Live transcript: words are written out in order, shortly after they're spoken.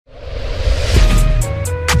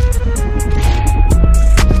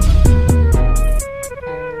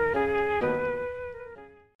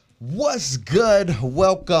What's good?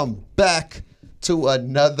 Welcome back to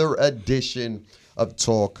another edition of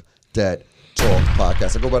Talk That Talk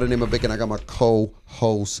podcast. I go by the name of Vic, and I got my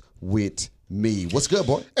co-host with me. What's good,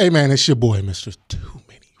 boy? Hey, man, it's your boy, Mr. Too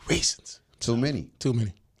Many Reasons. Too many.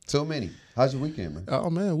 How's your weekend, man? Oh,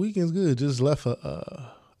 man, weekend's good. Just left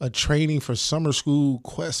a training for summer school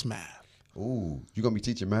Quest Math. Ooh, you gonna be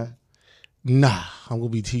teaching math? Nah, I'm going to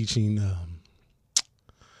be teaching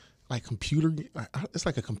like computer. It's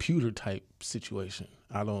like a computer type situation.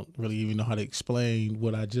 I don't really even know how to explain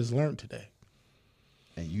what I just learned today.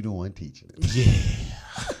 And you don't want teaching it. Yeah.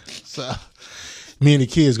 So me and the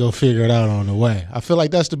kids go figure it out on the way. I feel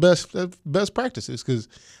like that's the best practices because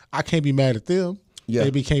I can't be mad at them. Yeah.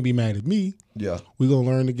 They can't be mad at me. Yeah. We're going to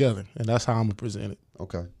learn together, and that's how I'm going to present it.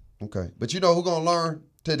 Okay. But you know who's gonna learn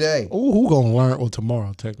today? Oh, who going to learn? Well,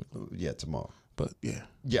 tomorrow, technically. Yeah, tomorrow. But, yeah.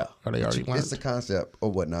 Yeah. Are they already learned? It's the concept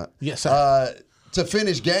or whatnot. Yes, sir. To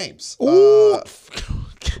finish games. Ooh.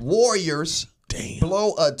 Warriors Damn.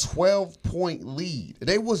 blow a 12-point lead.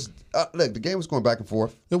 They was look, the game was going back and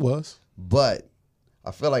forth, It was. but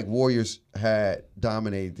I feel like Warriors had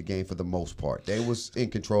dominated the game for the most part. They was in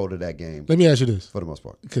control of that game Let me ask you this, for the most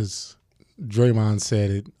part. because Draymond said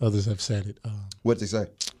it. Others have said it. What did they say?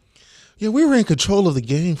 Yeah, we were in control of the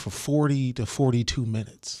game for 40 to 42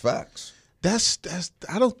 minutes. Facts. That's.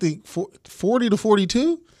 I don't think 40 to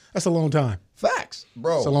 42. That's a long time. Facts,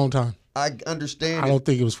 bro. It's a long time. I understand I don't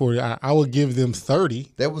think it was 40. I would give them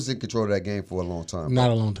 30. They was in control of that game for a long time. Not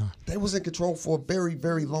a long time. They was in control for a very,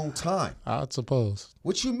 very long time. I suppose.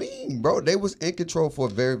 What you mean, bro? They was in control for a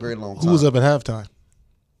very, very long time. Who was up at halftime?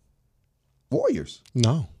 Warriors.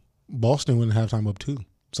 No. Boston went at halftime up too.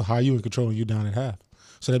 So how are you in control and you down at half?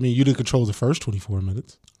 So that means you didn't control the first 24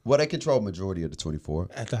 minutes. Well, they controlled majority of the 24.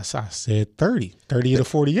 That's I said 30. 30 to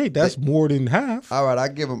 48. That's more than half. All right, I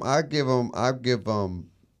give them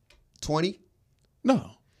 20. No.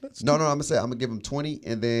 No, I'm gonna give them 20,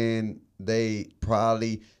 and then they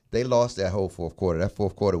lost that whole fourth quarter. That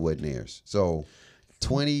fourth quarter wasn't theirs. So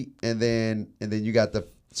 20, and then you got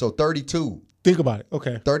 32. Think about it.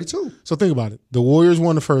 Okay. 32. So think about it. The Warriors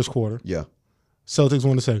won the first quarter. Yeah. Celtics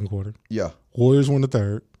won the second quarter. Yeah. Warriors won the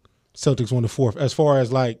third. Celtics won the fourth. As far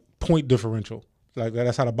as like point differential, like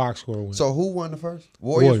that's how the box score went. So who won the first?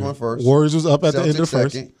 Warriors won first. Warriors was up at the end of the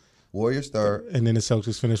first. Second. Warriors third. And then the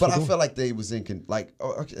Celtics finished. But I felt like they was in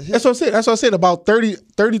okay. That's what I said. About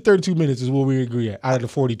 32 minutes is what we agree at out of the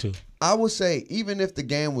 42. I would say even if the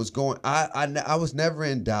game was going, I was never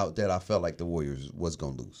in doubt that I felt like the Warriors was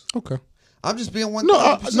gonna lose. Okay. I'm just being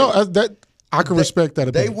 1,000%. I can respect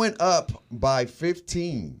that. They went up by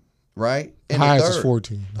 15, right? The highest is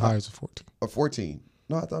 14. The highest is 14. Or 14.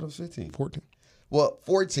 No, I thought it was 15. 14. Well,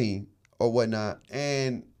 14 or whatnot,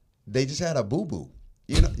 and they just had a boo boo.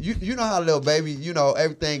 You know how little baby,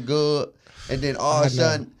 everything good, and then all of a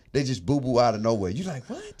sudden they just boo boo out of nowhere. You like,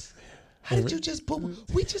 what? How did you just boo boo?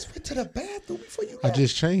 We just went to the bathroom before you left. I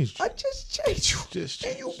just changed you. I just changed you.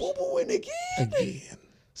 And you boo booing again.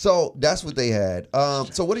 So that's what they had.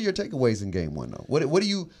 So what are your takeaways in game one though? What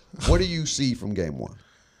do you see from game one?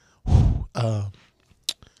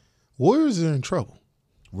 Warriors are in trouble.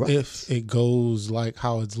 Right. If it goes like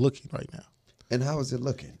how it's looking right now. And how is it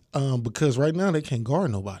looking? Because right now they can't guard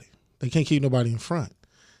nobody. They can't keep nobody in front.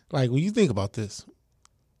 Like when you think about this,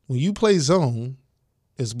 when you play zone,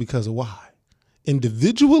 it's because of why.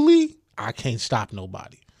 Individually, I can't stop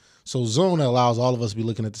nobody. So zone allows all of us to be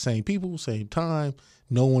looking at the same people, same time.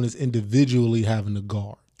 No one is individually having to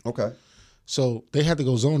guard. Okay. So they had to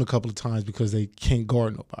go zone a couple of times because they can't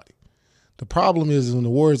guard nobody. The problem is when the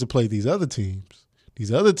Warriors have played these other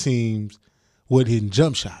teams would hit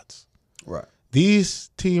jump shots. Right. This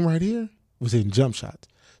team right here was hitting jump shots.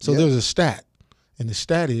 So there's a stat, and the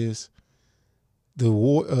stat is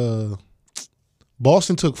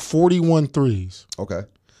Boston took 41 threes. Okay.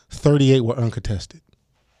 38 were uncontested.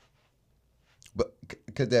 But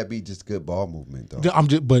could that be just good ball movement though?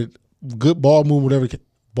 But good ball movement, whatever.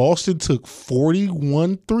 Boston took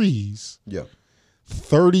 41 threes. Yeah.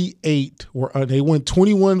 38 were they went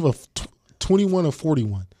 21 of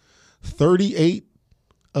 41. 38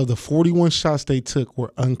 of the 41 shots they took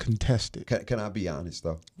were uncontested. Can I be honest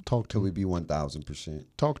though? Talk to Could me. we be 1,000%?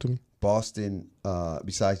 Talk to me. Boston,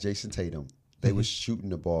 besides Jason Tatum, they was shooting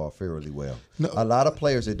the ball fairly well. No. A lot of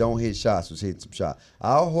players that don't hit shots was hitting some shots.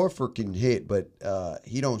 Al Horford can hit, but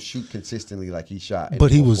he don't shoot consistently like he shot.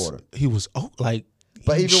 But he quarter. was like.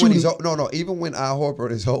 But even when even when Al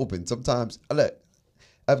Horford is open, sometimes look.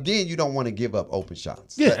 Again, you don't want to give up open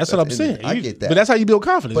shots. Yeah, that's what I'm saying. I get that. But that's how you build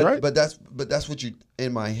confidence, right? But that's what you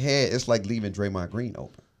in my head. It's like leaving Draymond Green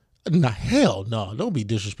open. Nah, hell no. Don't be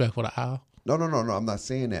disrespectful to Al. No. I'm not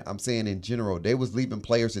saying that. I'm saying in general, they was leaving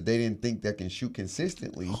players that they didn't think that can shoot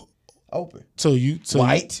consistently open.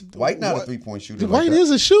 White not a 3-point shooter. White like that. is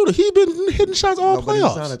a shooter. He been hitting shots all No, but playoffs.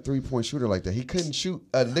 he's not a 3-point shooter like that. He couldn't shoot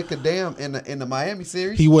a lick of damn in the Miami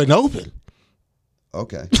series. He wasn't open.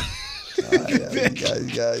 Okay. You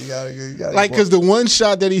gotta Like, because the one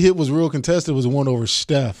shot that he hit was real contested was one over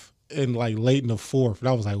Steph in like late in the fourth. And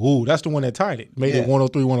I was like, ooh, that's the one that tied it. Made it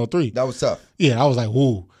 103-103. That was tough. Yeah, I was like,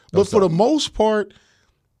 ooh. But for the most part,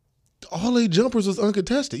 all eight jumpers was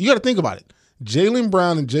uncontested. You got to think about it. Jaylen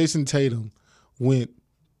Brown and Jason Tatum went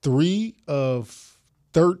 3 of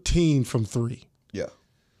 13 from 3. Yeah.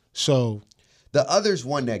 So the others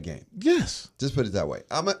won that game. yes. Just put it that way.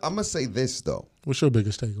 I'm gonna say this though. What's your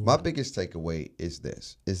biggest takeaway? My biggest takeaway is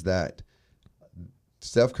this: is that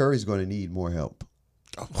Steph Curry's going to need more help.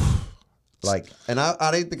 Like, and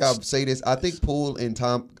I didn't think I'd say this. I think Poole and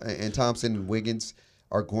Thompson and Wiggins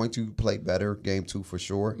are going to play better game 2 for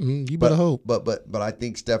sure. You better hope. But I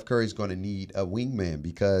think Steph Curry's going to need a wingman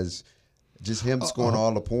because just him scoring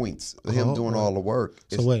all the points, him doing all the work.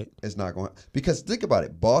 It's not going. Because think about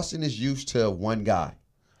it, Boston is used to one guy.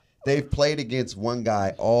 They've played against one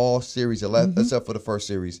guy all series, except for the first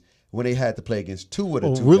series when they had to play against 2 of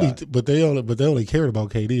the 2 really, guys. but they only cared about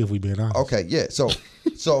KD if we being honest. Okay, yeah.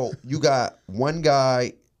 So you got one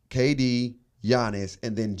guy, KD, Giannis,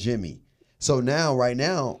 and then Jimmy. So right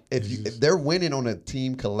now, if they're winning on a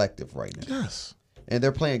team collective right now, Yes. and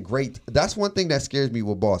they're playing great, that's one thing that scares me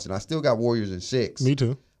with Boston. I still got Warriors in 6. Me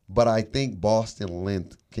too. But I think Boston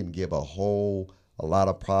length can give a lot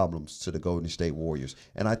of problems to the Golden State Warriors.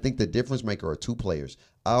 And I think the difference maker are 2 players,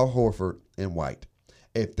 Al Horford and White.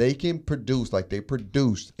 If they can produce like they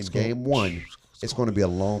produced in game 1, it's going to be a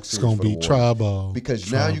long series. It's going to be trouble.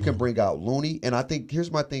 Because now you can bring out Looney. And I think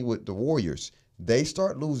here's my thing with the Warriors. They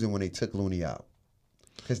start losing when they took Looney out.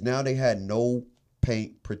 Because now they had no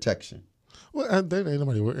paint protection. Well, ain't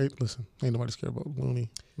nobody scared about Looney.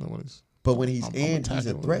 Nobody's. But when he's he's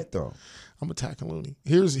a threat, though. I'm attacking Looney.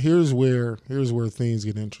 Here's where things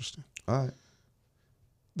get interesting. All right.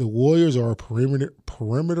 The Warriors are a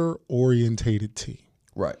perimeter orientated team.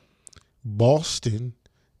 Right. Boston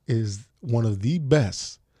is one of the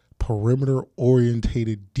best perimeter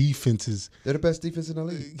orientated defenses. They're the best defense in the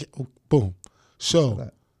league. Boom.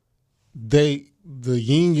 So the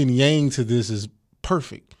yin and yang to this is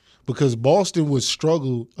perfect because Boston would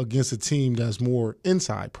struggle against a team that's more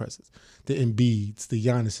inside presence. The Embiids, the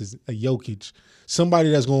Giannis's, a Jokic,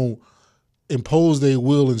 somebody that's going to impose their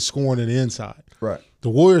will and scoring on the inside. Right. The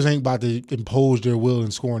Warriors ain't about to impose their will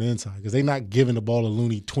and scoring inside because they're not giving the ball to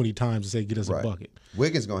Looney 20 times to say get us a bucket.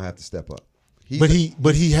 Wiggins gonna have to step up.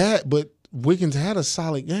 But Wiggins had a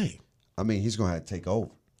solid game. I mean, he's gonna have to take over.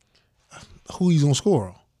 Who he's gonna score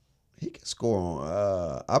on? He can score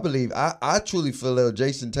on. I believe. I truly feel that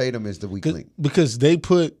Jason Tatum is the weak link because they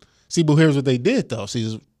put. See, but here's what they did though.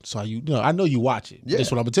 See, so I know you watch it. Yeah. That's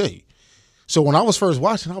what I'm gonna tell you. So when I was first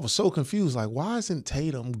watching, I was so confused. Like, why isn't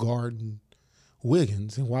Tatum guarding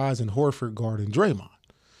Wiggins and why isn't Horford guarding Draymond?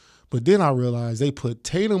 But then I realized they put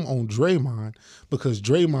Tatum on Draymond because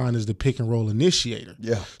Draymond is the pick and roll initiator.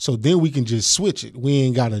 Yeah. So then we can just switch it. We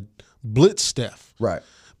ain't got to blitz Steph. Right.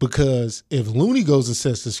 Because if Looney goes and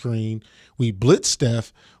sets the screen, we blitz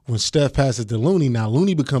Steph. When Steph passes to Looney, now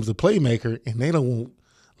Looney becomes the playmaker, and they don't want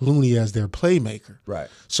Looney as their playmaker. Right.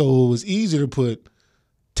 So it was easier to put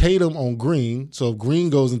Tatum on Green. So if Green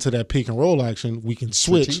goes into that pick and roll action, we can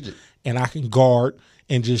switch, and I can guard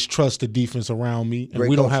and just trust the defense around me, and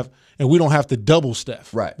we don't have to double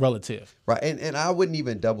Steph. Right. Relative. Right. And I wouldn't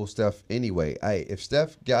even double Steph anyway. If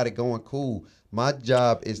Steph got it going, cool. My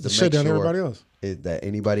job is to shut make down everybody else. Is that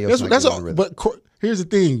anybody else? That's all. But here's the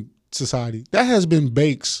thing, society. That has been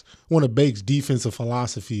one of Bake's defensive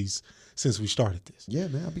philosophies since we started this. Yeah,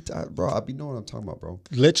 man. I be knowing what I'm talking about, bro.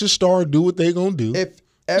 Let your star do what they gonna do. If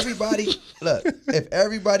everybody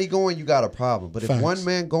going, you got a problem. But if one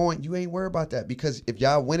man going, you ain't worried about that because if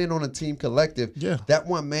y'all winning on a team collective, that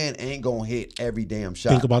one man ain't gonna hit every damn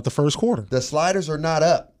shot. Think about the first quarter. The sliders are not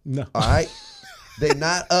up. No. All right. They're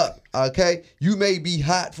not up, okay? You may be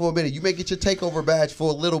hot for a minute. You may get your takeover badge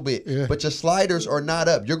for a little bit, but your sliders are not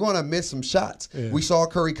up. You're going to miss some shots. Yeah. We saw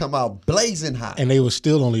Curry come out blazing hot. And they were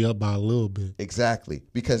still only up by a little bit. Exactly,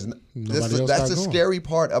 because that's the scary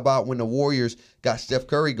part about when the Warriors got Steph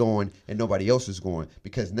Curry going and nobody else is going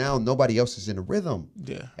because now nobody else is in the rhythm.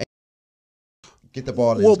 Yeah. And get the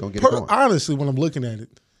ball in, it's going to get it going. Honestly, when I'm looking at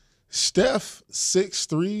it, Steph 6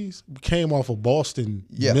 threes came off of Boston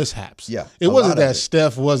mishaps. Yeah, it wasn't that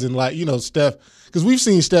Steph wasn't like, Steph, because we've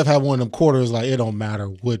seen Steph have one of them quarters like it don't matter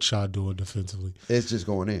what y'all doing defensively. It's just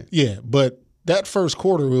going in. Yeah, but that first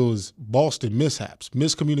quarter, it was Boston mishaps,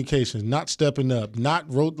 miscommunications, not stepping up,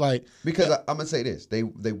 because I'm gonna say this: they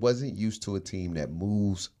wasn't used to a team that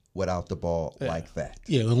moves without the ball like that.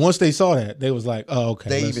 Yeah, and once they saw that, they was like, oh, okay.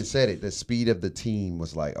 They even said it. The speed of the team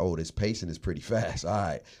was like, oh, this pacing is pretty fast. All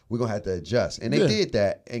right, we're gonna have to adjust, and they did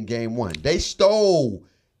that in game one. They stole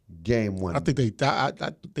game one. I think they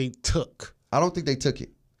took. I don't think they took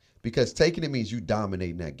it because taking it means you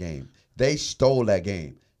dominating that game. They stole that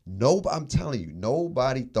game. I'm telling you,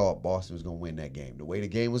 nobody thought Boston was gonna win that game. The way the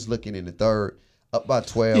game was looking in the third, up by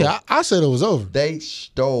 12. Yeah, I said it was over. They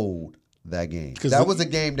stole that game. That was a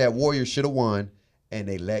game that Warriors should have won, and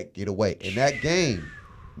they let get away. And that game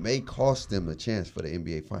may cost them a chance for the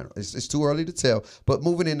NBA final. It's too early to tell. But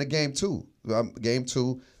moving into game two,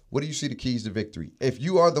 what do you see the keys to victory? If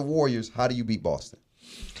you are the Warriors, how do you beat Boston?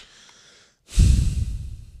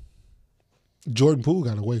 Jordan Poole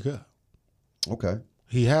got to wake up. Okay.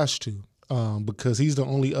 He has to, because he's the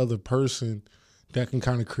only other person that can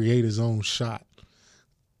kind of create his own shot.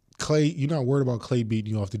 Clay, you're not worried about Clay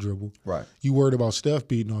beating you off the dribble. Right. You worried about Steph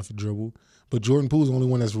beating off the dribble. But Jordan Poole's the only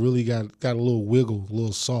one that's really got a little wiggle, a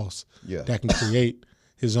little sauce that can create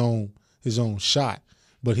his own shot.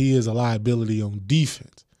 But he is a liability on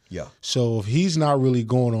defense. Yeah. So if he's not really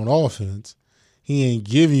going on offense, he ain't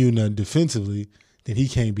giving you nothing defensively, then he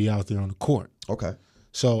can't be out there on the court. Okay.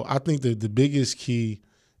 So I think that the biggest key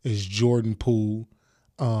is Jordan Poole.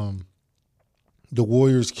 The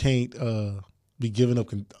Warriors can't be giving up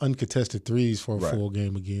uncontested threes for a full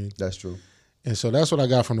game again. That's true. And so that's what I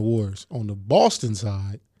got from the Warriors. On the Boston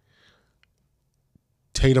side,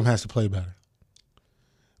 Tatum has to play better.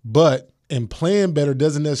 But and playing better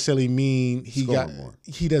doesn't necessarily mean he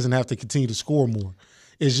doesn't have to continue to score more.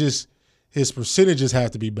 It's just his percentages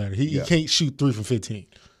have to be better. He can't shoot 3 from 15.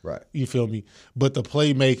 Right. You feel me? But the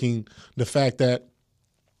playmaking, the fact that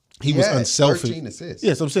he was unselfish. 13 assists.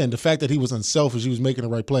 Yes, I'm saying the fact that he was unselfish, he was making the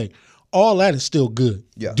right play. All that is still good.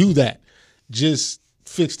 Yeah. Do that. Just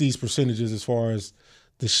fix these percentages as far as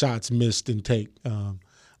the shots missed and take,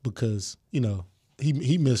 because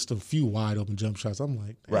he missed a few wide open jump shots. I'm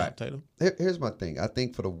like, right. Tatum. Here's my thing. I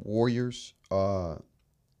think for the Warriors,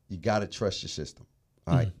 you got to trust your system.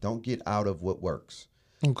 All right, don't get out of what works.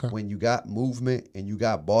 Okay. When you got movement and you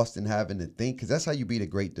got Boston having to think, because that's how you beat a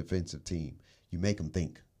great defensive team. You make them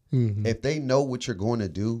think. Mm-hmm. If they know what you're going to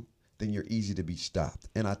do, then you're easy to be stopped.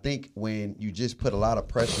 And I think when you just put a lot of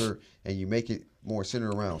pressure and you make it more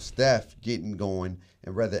centered around Steph getting going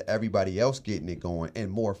and rather everybody else getting it going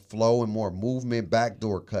and more flow and more movement,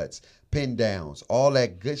 backdoor cuts, pin downs, all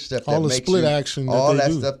that good stuff. All that the makes split you, action. all that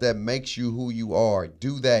do. stuff that makes you who you are.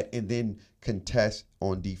 Do that and then contest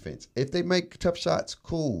on defense. If they make tough shots,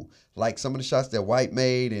 cool. Like some of the shots that White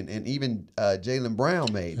made and even Jaylen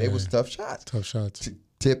Brown made. They was tough shots. Tough shots.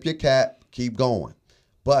 Tip your cap, keep going.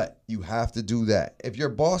 But you have to do that. If you're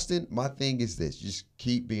Boston, my thing is this. Just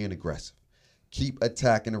keep being aggressive. Keep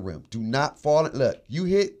attacking the rim. Do not fall in. Look, you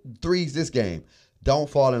hit threes this game. Don't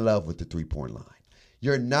fall in love with the three-point line.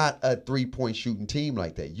 You're not a three-point shooting team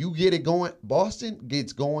like that. You get it going. Boston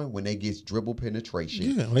gets going when they get dribble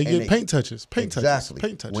penetration. Yeah, when they get paint touches. Paint touches.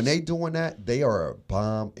 When they doing that, they are a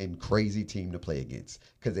bomb and crazy team to play against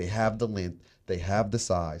because they have the length, they have the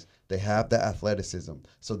size, they have the athleticism.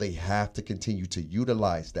 So they have to continue to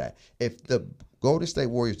utilize that. If the Golden State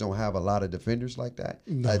Warriors don't have a lot of defenders like that,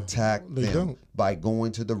 attack them by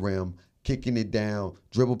going to the rim, kicking it down,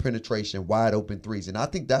 dribble penetration, wide open threes. And I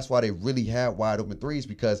think that's why they really had wide open threes,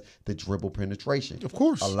 because the dribble penetration. Of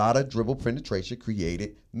course. A lot of dribble penetration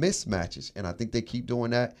created mismatches. And I think they keep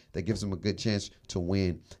doing that. That gives them a good chance to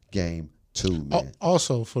win game 2, man.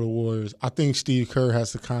 Also for the Warriors, I think Steve Kerr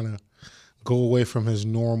has to kind of go away from his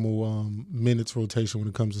normal minutes rotation when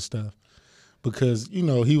it comes to stuff. Because,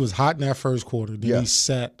 he was hot in that first quarter. Then he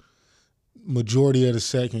sat majority of the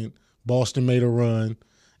second. Boston made a run.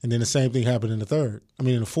 And then the same thing happened in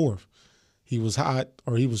the fourth. He was hot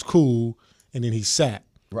or he was cool, and then he sat.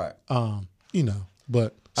 Right.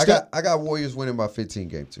 But I got Warriors winning by 15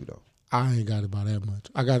 game 2 though. I ain't got it by that much.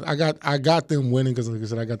 I got them winning because, like I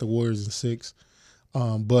said, I got the Warriors in 6.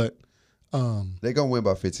 But they're gonna win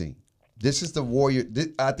by 15. This is the Warrior.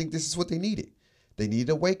 I think this is what they needed. They needed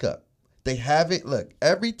to wake up. They haven't. Look,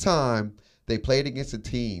 every time they played against a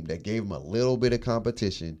team that gave them a little bit of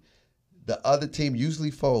competition, the other team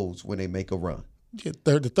usually folds when they make a run. Yeah,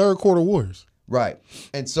 the third quarter Warriors. Right.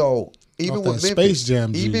 And so even with Space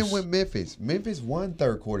Jam Memphis won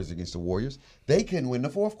third quarters against the Warriors. They couldn't win the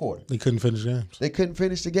fourth quarter. They couldn't finish games. They couldn't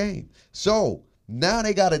finish the game. So now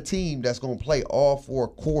they got a team that's going to play all 4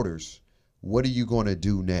 quarters. What are you going to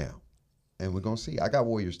do now? And we're going to see. I got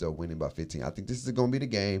Warriors, though, winning by 15. I think this is going to be the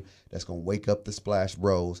game that's going to wake up the Splash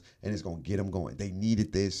Bros, and it's going to get them going. They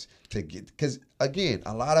needed this to get – because, again,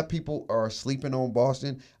 a lot of people are sleeping on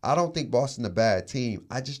Boston. I don't think Boston's a bad team.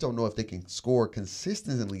 I just don't know if they can score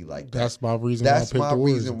consistently like that. That's my reason That's why I picked my the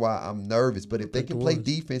reason Warriors. why I'm nervous. But if they can play Warriors.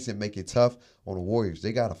 defense and make it tough on the Warriors,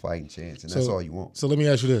 they got a fighting chance, and that's all you want. So let me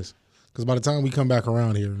ask you this. Because by the time we come back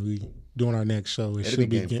around here and we doing our next show, it should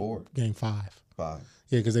be game 4. Game 5. 5.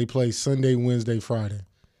 Yeah, because they play Sunday, Wednesday, Friday.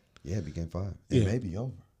 Yeah, it'd be game 5. It may be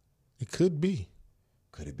over. It could be.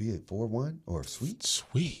 Could it be a 4-1 or a sweep?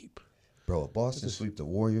 Sweep. Bro, if Boston sweep the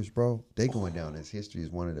Warriors, bro, they going down as history as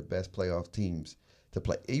one of the best playoff teams to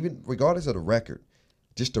play. Even regardless of the record,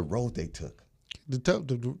 just the road they took. The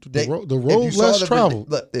road less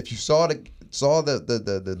traveled. Look, if you saw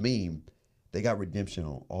the meme, they got redemption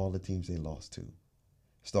on all the teams they lost to,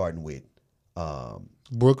 starting with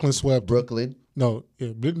Brooklyn swept. Brooklyn. No,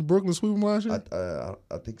 didn't Brooklyn sweep them last year?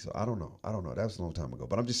 I think so. I don't know. That was a long time ago.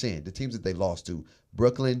 But I'm just saying the teams that they lost to: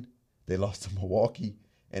 Brooklyn, they lost to Milwaukee,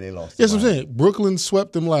 and they lost. Yes, I'm saying Brooklyn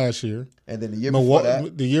swept them last year. And then the year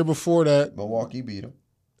before that, Milwaukee beat them.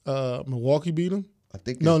 Milwaukee beat them. I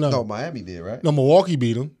think no, Miami did, right? No, Milwaukee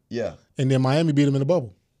beat them. Yeah, and then Miami beat them in the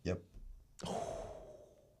bubble. Yep.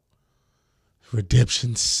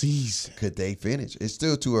 Redemption season. Could they finish? It's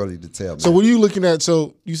still too early to tell. So what are you looking at?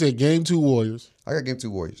 So you said game 2 Warriors. I got game 2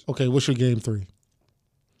 Warriors. Okay, what's your game 3?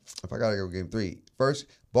 If I gotta go game 3, first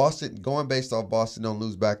Boston. Going based off Boston don't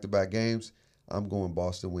lose back-to-back games. I'm going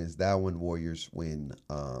Boston wins that one. Warriors win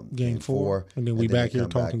game 4, and then we back here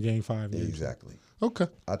talking game 5. Exactly. Okay.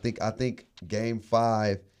 I think game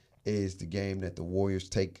 5 is the game that the Warriors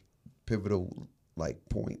take pivotal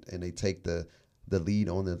point, and they take the lead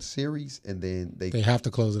on the series, and then they have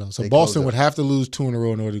to close it out. So Boston would have to lose 2 in a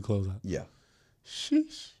row in order to close out. Yeah.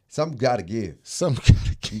 Sheesh. Something got to give.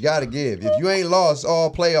 You got to give. If you ain't lost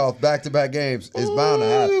all playoff back-to-back games, it's bound to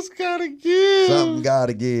happen. It's got to give. Something got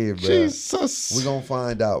to give, bro. Jesus. We're going to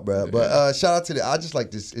find out, bro. But shout out to I just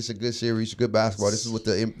like this. It's a good series, good basketball. This is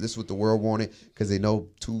what the world wanted because they know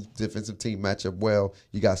 2 defensive teams match up well.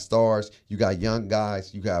 You got stars. You got young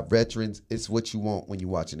guys. You got veterans. It's what you want when you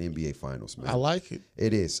watch an NBA Finals, man. I like it.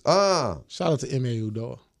 It is. Shout out to Ime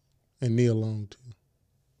Udoka and Neil Long, too.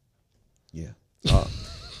 Yeah.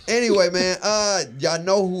 Anyway, man, y'all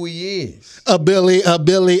know who he is. A Billy.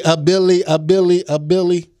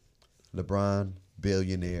 LeBron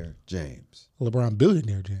billionaire James. LeBron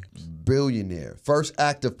billionaire James. Billionaire. First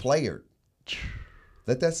active player.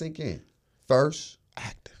 Let that sink in. First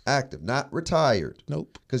active. Not retired.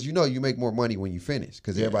 Nope. Because you make more money when you finish.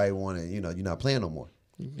 Because everybody want to, you're not playing no more.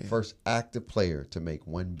 Yeah. First active player to make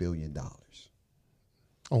 $1 billion.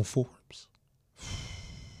 On Forbes.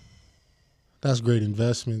 That's great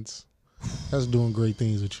investments. That's doing great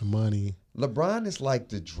things with your money. LeBron is like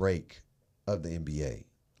the Drake of the NBA.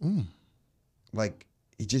 Like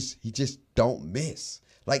he just don't miss.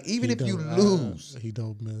 Like even if you lose, he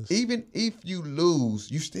don't miss. Even if you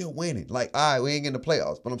lose, you still winning. Like, all right, we ain't in the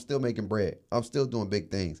playoffs, but I'm still making bread. I'm still doing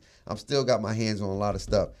big things. I'm still got my hands on a lot of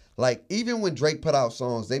stuff. Like even when Drake put out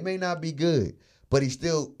songs, they may not be good, but it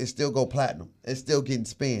still go platinum. It's still getting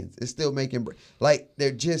spins. It's still making like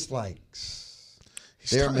they're just like.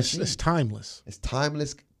 It's timeless. It's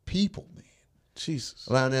timeless people, man. Jesus.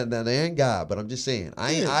 Now they ain't God, but I'm just saying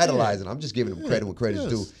I ain't idolizing. I'm just giving them credit when credit's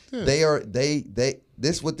due.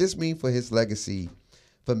 Yes. What this mean for his legacy,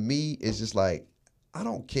 for me, is just like I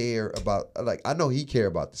don't care about I know he care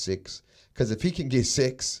about the 6 because if he can get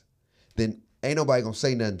 6, then ain't nobody gonna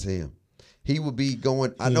say nothing to him. He will be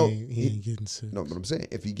going. He ain't getting 6. No, but I'm saying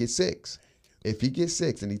if he gets 6,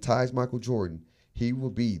 and he ties Michael Jordan. He will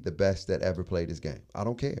be the best that ever played this game. I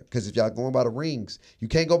don't care. Because if y'all going by the rings, you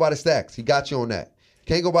can't go by the stacks. He got you on that.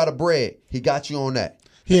 Can't go by the bread. He got you on that.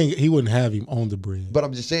 He wouldn't have him on the bread. But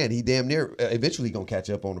I'm just saying, he damn near eventually going to catch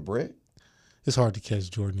up on the bread. It's hard to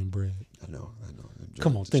catch Jordan in bread. I know.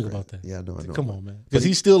 Come on, think about that. Yeah, I know. Come on, man. Because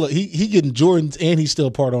he's still he getting Jordans and he's still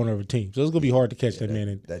a part owner of a team. So it's gonna be hard to catch that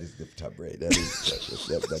man. That is different type of bread.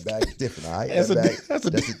 That bag is different. All right, that's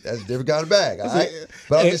a different kind of bag. All right,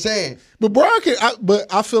 but I'm just saying. But Brian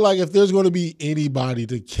but I feel like if there's going to be anybody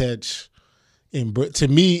to catch to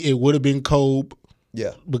me, it would have been Kobe.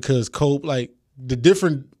 Yeah, because Kobe, like the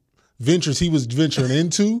different ventures he was venturing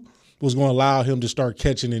into, was going to allow him to start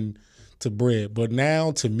catching into bread. But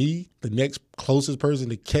now, to me, the next closest person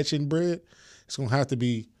to catching bread, it's going to have to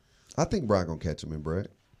be. I think Brian going to catch him in bread.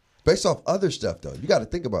 Based off other stuff, though. You got to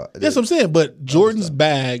think about it. That's what I'm saying. But Jordan's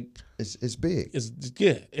bag. It's big.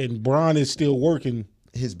 And Bron is still working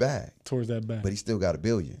his bag towards that bag. But he still got $1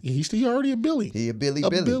 billion. He's still already a Billy. He a Billy.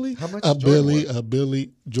 How much is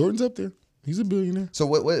Billy? Jordan's up there. He's a billionaire. So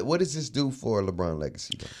what does this do for LeBron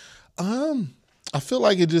legacy? Though? I feel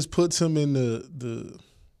like it just puts him in the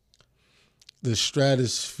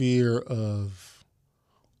stratosphere of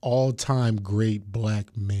all-time great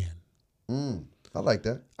black men. I like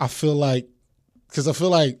that. I feel like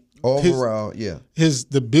Overall,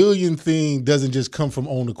 the billion thing doesn't just come from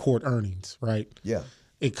on the court earnings, right? Yeah.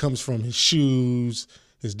 It comes from his shoes,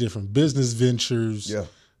 his different business ventures,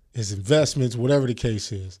 his investments, whatever the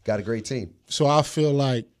case is. Got a great team. So I feel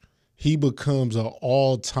like he becomes an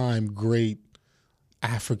all-time great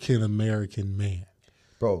African-American man.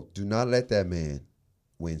 Bro, do not let that man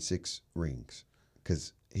win 6 rings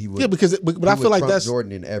because he would. Yeah, but I feel like that's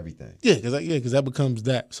Jordan in everything. Yeah, because that becomes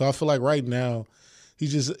that. So I feel like right now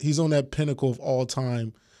he's on that pinnacle of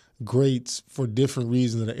all-time greats for different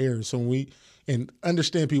reasons of the era. So when we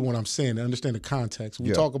understand people what I'm saying, understand the context.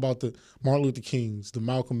 We talk about the Martin Luther Kings, the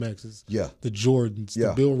Malcolm X's, the Jordans,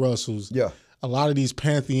 the Bill Russells. Yeah. A lot of these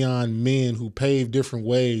pantheon men who paved different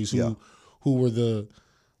ways, who were the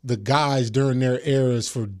guys during their eras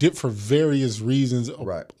for various reasons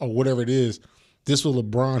or whatever it is. This is what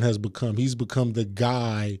LeBron has become. He's become the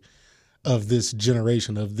guy of this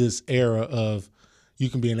generation, of this era of you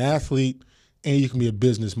can be an athlete and you can be a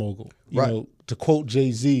business mogul. You know, to quote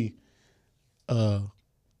Jay-Z, I'm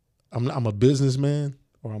a businessman,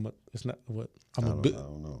 or I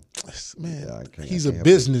don't know. Man, he's a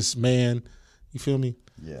businessman. You feel me?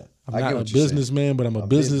 Yeah. I'm not a businessman, but I'm a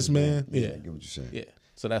businessman. Yeah, I get what you're saying. Yeah.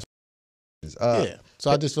 So that's So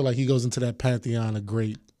I just feel like he goes into that pantheon of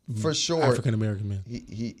great for sure African American men.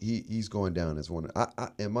 He's going down as one.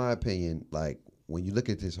 In my opinion, like when you look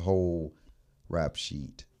at this whole rap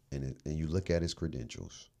sheet and you look at his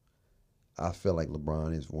credentials, I feel like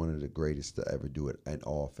LeBron is one of the greatest to ever do it in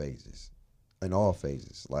all phases. In all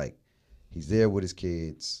phases. Like, he's there with his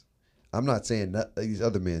kids. I'm not saying these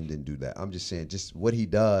other men didn't do that. I'm just saying just what he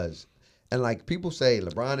does. And like people say,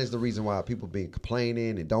 LeBron is the reason why people been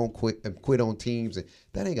complaining and don't quit on teams. And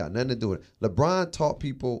that ain't got nothing to do with it. LeBron taught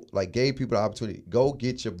people, like gave people the opportunity, go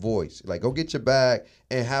get your voice. Like go get your bag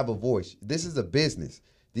and have a voice. This is a business.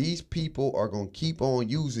 These people are going to keep on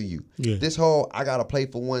using you. Yeah. This whole, I got to play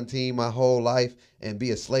for one team my whole life and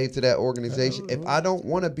be a slave to that organization. If I don't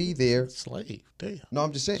want to be there. Slave, damn. No,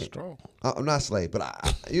 I'm just saying. Strong. I'm not slave,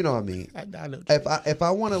 but you know what I mean. I know. If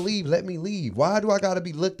I want to leave, let me leave. Why do I got to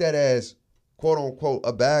be looked at as, quote unquote,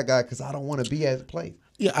 a bad guy because I don't want to be at the place?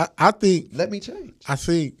 Yeah, I think. Let me change. I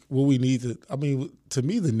think what we need to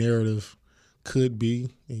me, the narrative could be,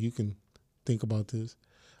 and you can think about this,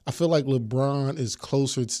 I feel like LeBron is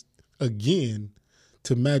closer, again,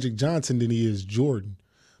 to Magic Johnson than he is Jordan,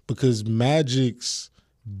 because Magic's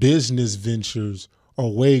business ventures are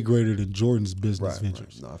way greater than Jordan's business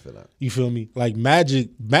ventures. Right. No, I feel that. You feel me? Like Magic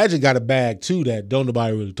got a bag too that don't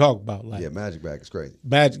nobody really talk about. Like, yeah, Magic bag is crazy.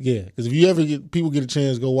 Magic, yeah. Because if you ever get a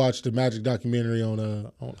chance, go watch the Magic documentary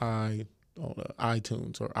on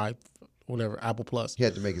iTunes or whatever, Apple Plus. He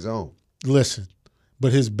had to make his own. Listen.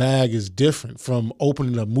 But his bag is different from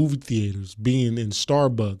opening up movie theaters, being in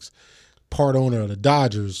Starbucks, part owner of the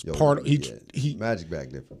Dodgers. Magic bag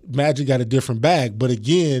different. Magic got a different bag, but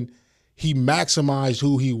again, he maximized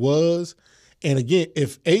who he was. And again,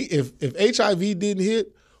 if HIV didn't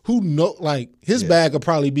hit, who know? Like his bag would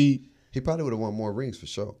probably be. He probably would have won more rings for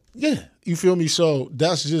sure. Yeah, you feel me? So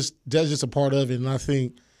that's just a part of it, and I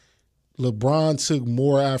think LeBron took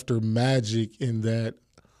more after Magic in that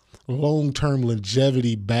long-term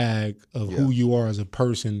longevity bag of who you are as a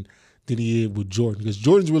person than he did with Jordan, because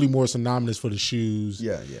Jordan's really more synonymous for the shoes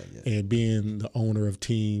and being the owner of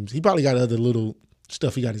teams. He probably got other little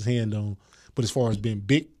stuff he got his hand on, but as far as being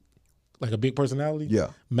big, like a big personality,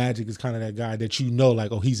 Magic is kind of that guy that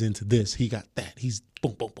like, oh, he's into this, he got that, he's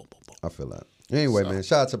boom, boom, boom, boom, boom. I feel that. Anyway, man,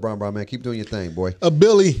 shout out to Brown, man. Keep doing your thing, boy.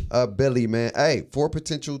 Billy, man. Hey, 4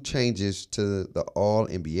 potential changes to the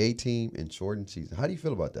All-NBA team in shortened season. How do you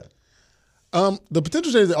feel about that? The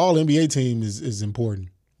potential change of the All-NBA team is important,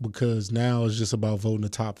 because now it's just about voting the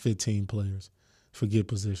top 15 players for good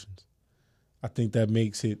positions. I think that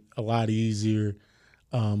makes it a lot easier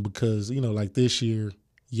because, like this year,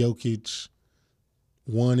 Jokic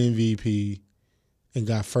won MVP and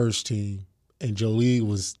got first team, and Joel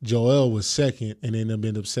was second and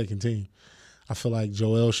ended up second team. I feel like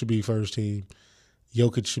Joel should be first team,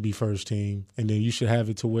 Jokic should be first team, and then you should have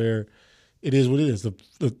it to where it is what it is.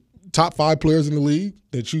 The top 5 players in the league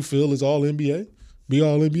that you feel is All-NBA, be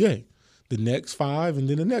All-NBA. The next 5 and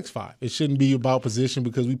then the next 5. It shouldn't be about position,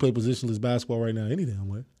 because we play positionless basketball right now any damn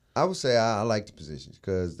way. I would say I like the positions,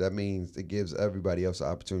 because that means it gives everybody else an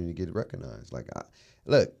opportunity to get recognized. Like,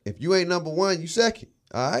 look, if you ain't number 1, you second.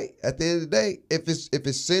 All right. At the end of the day, if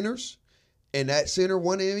it's centers and that center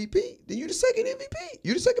won the MVP, then you're the second MVP.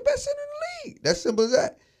 You're the second best center in the league. That's simple as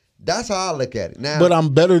that. That's how I look at it. Now, But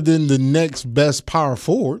I'm better than the next best power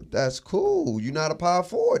forward. that's cool. You're not a power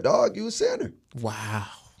forward, dog. You a center. Wow.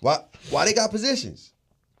 Why they got positions?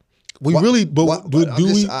 We Why- really, why- but do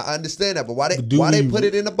we? I understand that, but why do they we- put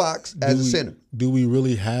it in the box as a center? Do we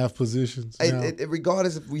really have positions now?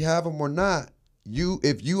 Regardless if we have them or not,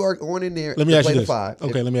 if you are going in there, Let me to ask play you the this. five.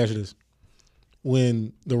 Okay, let me ask you this.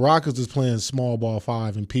 When the Rockets was playing small ball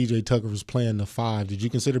 5 and PJ Tucker was playing the 5, did you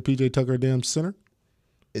consider PJ Tucker a damn center?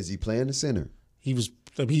 Is he playing the center? He's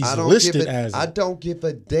I listed as. I don't give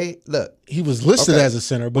a day. Look, He was listed okay, as a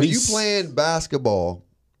center, but when you he's playing basketball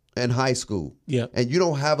in high school, Yeah. and you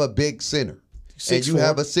don't have a big center, and you 6'4".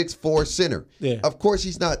 have a 6'4" center. Yeah. Of course,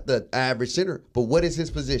 he's not the average center, but what is his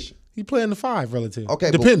position? He playing the 5 relative. Okay,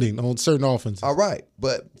 but- depending on certain offenses. All right,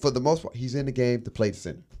 but for the most part, he's in the game to play the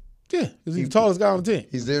center. Yeah, because he's the tallest guy on the team.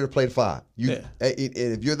 He's there to play the 5. Yeah.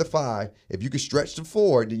 If you're the 5, if you can stretch the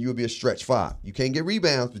 4, then you'll be a stretch 5. You can't get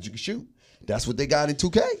rebounds, but you can shoot. That's what they got in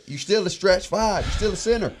 2K. You still a stretch 5. You're still a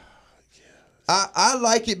center. I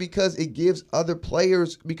like it because it gives other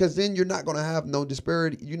players, because then you're not going to have no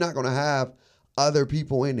disparity. You're not going to have other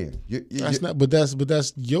people in there. But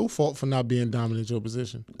that's your fault for not being dominant in your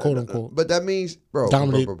position, quote unquote. But that means, bro.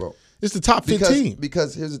 It's the top 15.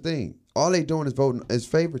 Because here's the thing. All they doing is voting is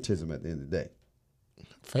favoritism at the end of the day.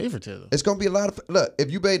 Favoritism. It's going to be a lot of look.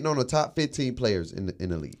 If you betting on the top 15 players in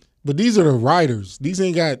the league, But these are the writers. These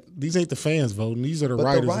ain't the fans voting. These are the but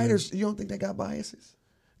writers. the writers, you don't think they got biases?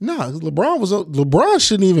 Nah, LeBron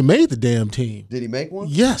shouldn't even made the damn team. Did he make one?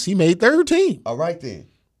 Yes, he made third team. All right then.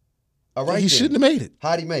 All right. He then. shouldn't have made it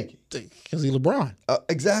How'd he make it? because he LeBron.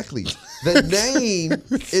 Exactly. The name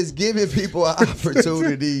is giving people an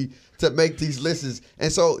opportunity to make these lists.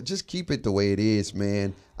 And so just keep it the way it is,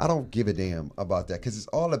 man. I don't give a damn about that because it's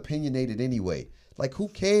all opinionated anyway. Like, who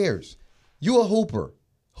cares? You a hooper.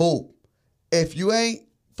 Hoop. If you ain't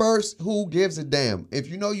first, who gives a damn? If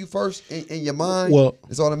you know you first in your mind,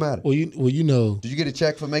 it's all that matters. Well, you know. Did you get a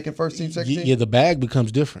check for making first team, second team? Yeah, the bag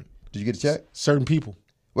becomes different. Did you get a check? Certain people.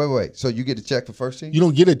 Wait. So you get a check for first team? You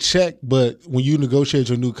don't get a check, but when you negotiate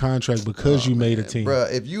your new contract because you made a team. Bruh,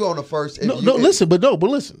 if you on the first... Listen.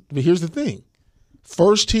 But here's the thing.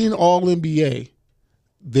 First team All-NBA,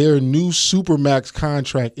 their new Supermax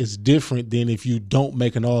contract is different than if you don't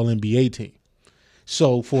make an All-NBA team.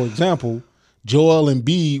 So, for example, Joel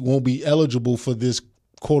Embiid won't be eligible for this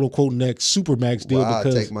quote-unquote next Supermax deal I'll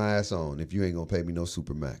because... take my ass on if you ain't going to pay me no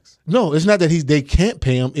Supermax. No, it's not that they can't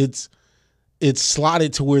pay him. It's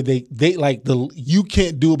slotted to where they like you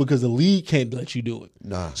can't do it because the league can't let you do it.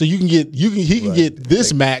 Nah. So he can get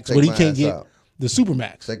this max, but he can't get the super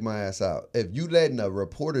max. Take my ass out. If you letting a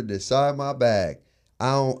reporter decide my bag,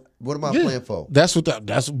 what am I playing for? That's what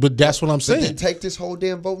I'm saying. Then take this whole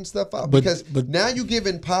damn voting stuff out because now you're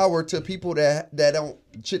giving power to people that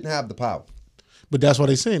shouldn't have the power. But that's what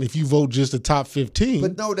they're saying. If you vote just the top 15.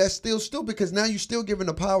 But no, that's still stupid because now you're still giving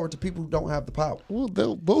the power to people who don't have the power. Well,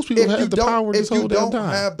 most people have the power this whole damn time. If you don't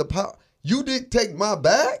have the power, you didn't take my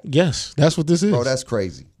bag? Yes, that's what this is. Bro, that's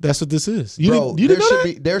crazy. That's what this is.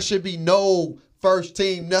 There should be no first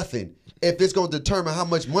team nothing if it's going to determine how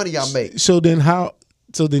much money I make. So then the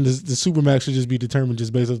Supermax should just be determined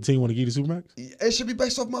just based on the team want to give you the Supermax? It should be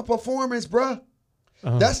based off my performance, bruh.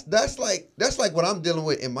 Uh-huh. That's like what I'm dealing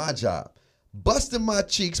with in my job. Busting my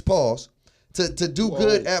cheeks, pause, to do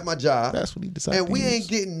good at my job. That's what he decided. And we ain't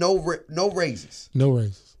getting no raises. No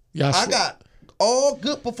raises. I got all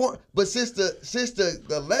good performance, but since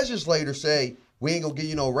the legislators say we ain't gonna give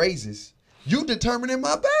you no raises, you determining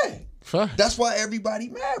my bag. Fine. That's why everybody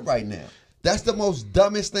mad right now. That's the most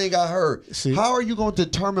dumbest thing I heard. See, how are you going to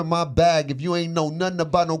determine my bag if you ain't know nothing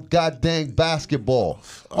about no goddamn basketball?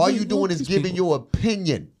 All you doing is giving your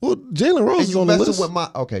opinion. Well, Jalen Rose is on the list.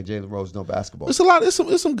 Jalen Rose, no basketball. There's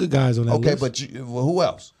some good guys on that list. Okay, but who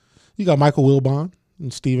else? You got Michael Wilbon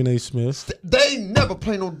and Stephen A. Smith. They never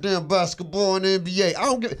play no damn basketball in the NBA. I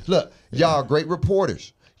don't give. Look, y'all are great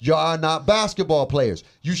reporters. Y'all are not basketball players.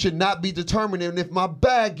 You should not be determining if my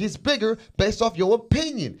bag gets bigger based off your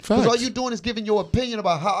opinion. Because all you're doing is giving your opinion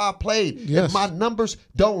about how I played. Yes. If my numbers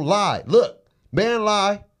don't lie. Look, men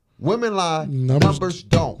lie, women lie, numbers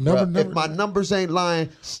don't. If my numbers ain't lying,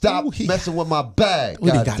 stop messing with my bag.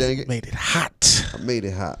 God dang it. Made it hot. I made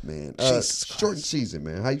it hot, man. Shortened season,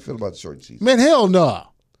 man. How you feel about the shortened season? Man, hell no.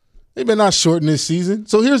 They better not shorten this season.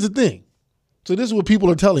 So here's the thing. So this is what people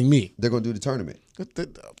are telling me. They're going to do the tournament.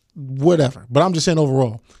 Whatever. But I'm just saying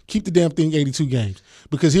overall, keep the damn thing 82 games.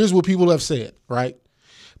 Because here's what people have said, right?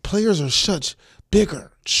 Players are such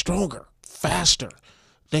bigger, stronger, faster.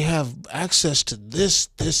 They have access to this,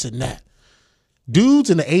 and that. Dudes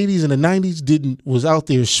in the 80s and the 90s was out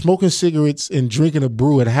there smoking cigarettes and drinking a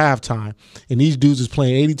brew at halftime, and these dudes was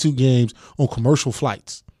playing 82 games on commercial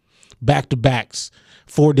flights, back-to-backs,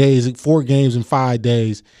 4 games in 5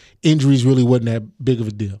 days. Injuries really wasn't that big of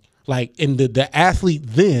a deal. Like, and the athlete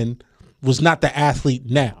then was not the athlete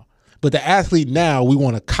now. But the athlete now, we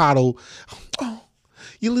want to coddle. Oh,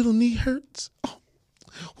 your little knee hurts. Oh,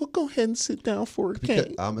 well, go ahead and sit down for a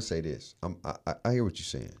game. I'm gonna say this. I hear what you're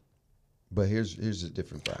saying, but here's a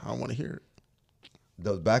different fact. I don't want to hear it.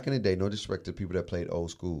 Those back in the day, no disrespect to people that played old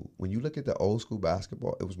school. When you look at the old school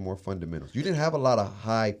basketball, it was more fundamentals. You didn't have a lot of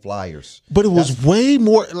high flyers, but it was way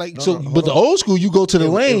more like But the old school, you go to the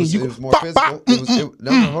lane, it was more physical.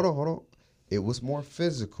 Hold on. It was more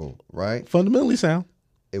physical, right? Fundamentally sound.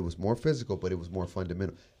 It was more physical, but it was more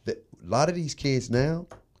fundamental. A lot of these kids now,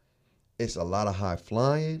 it's a lot of high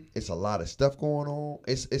flying. It's a lot of stuff going on.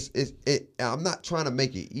 I'm not trying to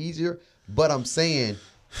make it easier, but I'm saying,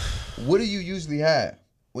 what do you usually have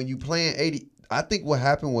when you playing 80? I think what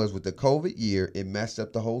happened was with the COVID year, it messed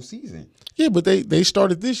up the whole season. Yeah, but they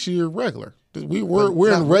started this year regular.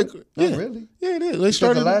 We're in regular. Not really. Yeah, it is. They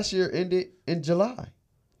started the last year ended in July.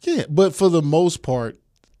 Yeah, but for the most part,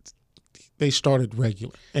 they started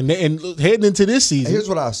regular, and heading into this season, here's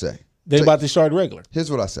what I say: they're about to start regular. Here's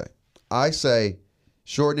what I say: I say,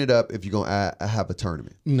 shorten it up if you're gonna have a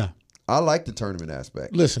tournament. No, I like the tournament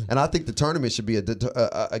aspect. Listen, and I think the tournament should be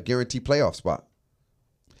a guaranteed playoff spot.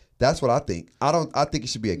 That's what I think. I think it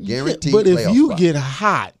should be a guaranteed. But playoff if you spot. get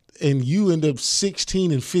hot and you end up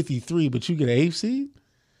 16-53, but you get an 8th seed,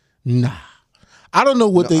 nah. I don't know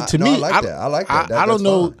what they. To me, I like that. I like that. I don't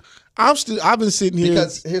know. Fine. I've been sitting here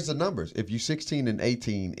because here's the numbers. If you're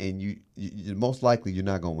 16-18 and you most likely you're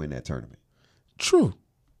not gonna win that tournament. True.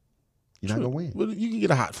 You're not gonna win. Well, you can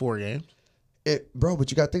get a hot 4 games. Bro, but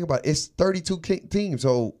you got to think about it. It's 32 teams,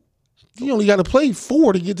 so you only got to play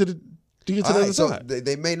 4 to get to the other So side.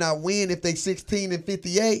 they may not win if they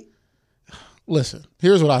 16-58. Listen,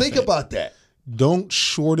 here's what I think about that. Don't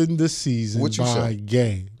shorten the season by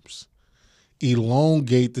games.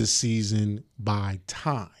 Elongate the season by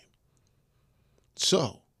time.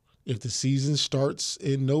 So, if the season starts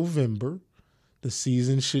in November, the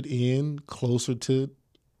season should end closer to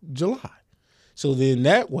July. So then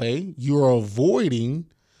that way, you're avoiding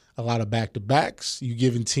a lot of back-to-backs. You're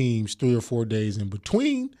giving teams 3 or 4 days in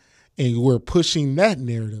between, and we're pushing that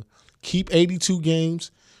narrative. Keep 82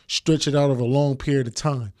 games, stretch it out over a long period of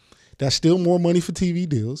time. That's still more money for TV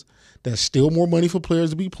deals. That's still more money for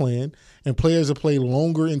players to be playing, and players to play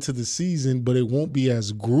longer into the season, but it won't be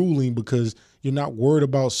as grueling because you're not worried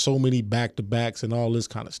about so many back-to-backs and all this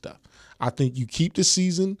kind of stuff. I think you keep the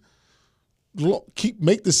season, keep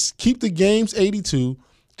the games 82,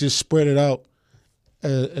 just spread it out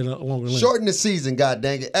in a longer length. Shorten the season, god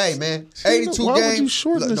dang it. Hey, man, 82 why games. Would you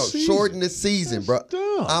shorten the season? Shorten the season, bro.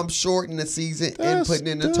 Dumb. I'm shortening the season and That's putting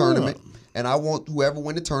in the dumb. tournament. And I want whoever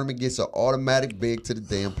win the tournament gets an automatic bid to the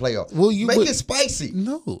damn playoff. Well, Make it spicy.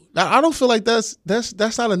 No, I don't feel like that's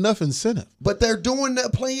not enough incentive. But they're doing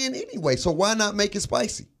that play-in anyway, so why not make it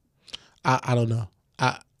spicy? I don't know.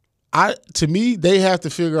 To me, they have to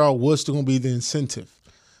figure out what's going to be the incentive.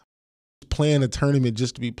 Playing a tournament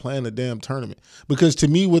just to be playing a damn tournament. Because to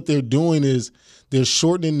me, what they're doing is they're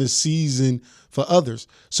shortening the season for others.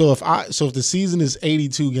 So if the season is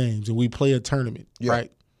 82 games and we play a tournament, right?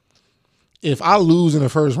 If I lose in the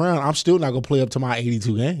first round, I'm still not going to play up to my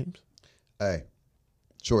 82 games. Hey,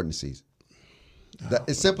 shorten the season.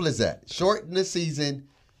 As simple as that. Shorten the season.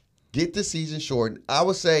 Get the season shortened. I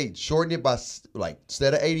would say shorten it by,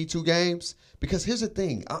 instead of 82 games. Because here's the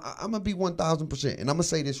thing. I'm going to be 1,000%. And I'm going to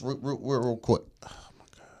say this real quick. Oh, my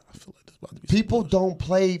God. I feel like this is about to be People don't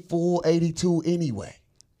play full 82 anyway.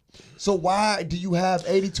 So why do you have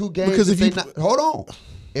 82 games? Because hold on.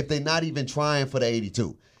 If they're not even trying for the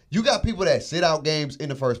 82. You got people that sit out games in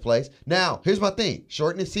the first place. Now, here's my thing.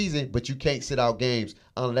 Shorten the season, but you can't sit out games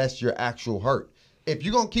unless you're actual hurt. If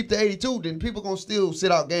you're going to keep the 82, then people going to still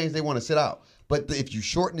sit out games they want to sit out. But if you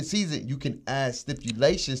shorten the season, you can add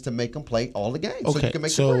stipulations to make them play all the games. Okay, so you can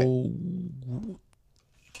make it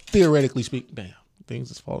theoretically speaking, damn,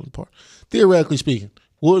 things is falling apart. Theoretically speaking,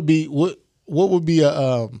 what would be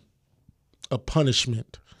a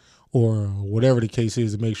punishment or whatever the case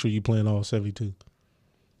is to make sure you playing all 72?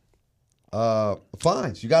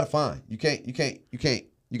 Fines. You got to fine. You can't. You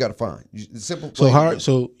got to fine. Simple.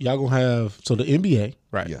 So y'all gonna have the NBA,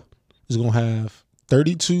 right? Yeah, is gonna have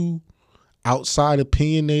 32 outside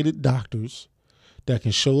opinionated doctors that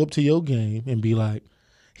can show up to your game and be like,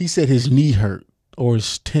 he said his knee hurt or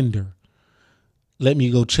it's tender. Let me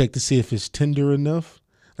go check to see if it's tender enough.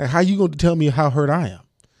 Like, how you gonna tell me how hurt I am?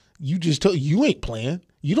 you just told you ain't playing.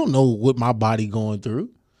 You don't know what my body going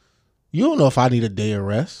through. You don't know if I need a day of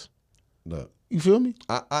rest. Look, You feel me?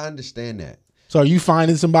 I understand that. So are you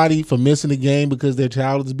finding somebody for missing a game because their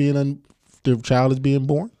child is being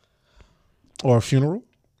born, or a funeral?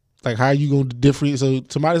 Like, how are you going to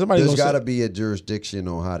differentiate? So somebody There's got to be a jurisdiction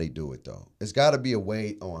on how they do it, though. It's got to be a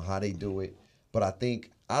way on how they do it. But I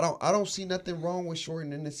think I don't see nothing wrong with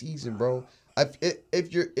shortening the season, bro.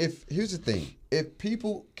 If here's the thing, if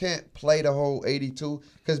people can't play the whole 82,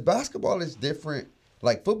 because basketball is different.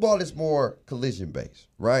 Like football is more collision based,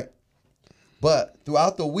 right? But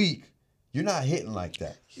throughout the week, you're not hitting like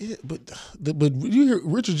that. Yeah, but you hear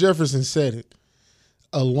Richard Jefferson said it.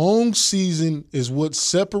 A long season is what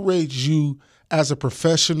separates you as a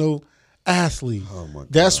professional athlete. Oh my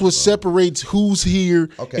God, That's what bro. separates who's here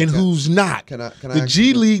and who's not. Can I the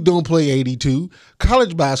G League don't play 82.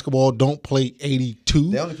 College basketball don't play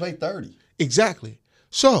 82. They only play 30. Exactly.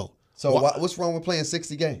 So what's wrong with playing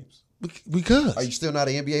 60 games? Because Are you still not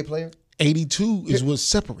an NBA player? 82 is what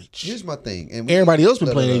separates you. Here's my thing, and Everybody else been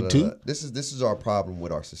playing 82. This is our problem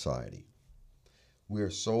with our society. We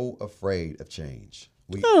are so afraid of change.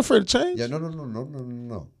 You're not afraid of change. Yeah,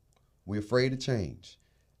 no. We're afraid of change.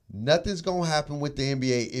 Nothing's gonna happen with the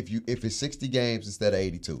NBA if it's 60 games instead of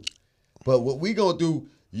 82. But what we gonna do?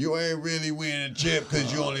 You ain't really winning a chip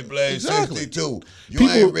because you only played 62.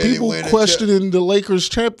 People questioning the Lakers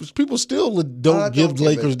champions. People still don't give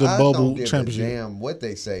Lakers the bubble championship. Damn what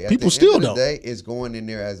they say. People still don't. At the end of the day, it's going in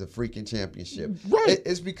there as a freaking championship. Right.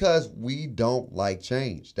 It's because we don't like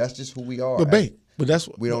change. That's just who we are. But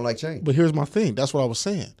we don't like change. But here's my thing. That's what I was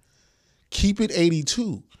saying. Keep it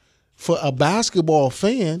 82. For a basketball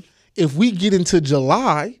fan, if we get into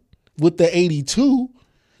July with the 82,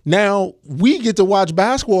 now we get to watch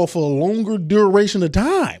basketball for a longer duration of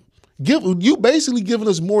time. You basically giving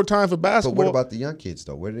us more time for basketball. But what about the young kids,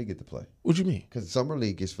 though? Where do they get to play? What do you mean? Because Summer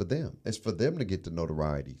League is for them. It's for them to get the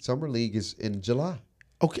notoriety. Summer League is in July.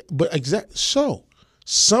 Okay, but so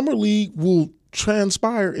Summer League will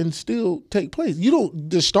transpire and still take place.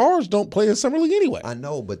 The stars don't play in Summer League anyway. I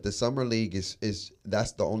know, but the Summer League is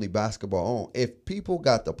that's the only basketball on. If people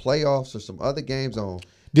got the playoffs or some other games on.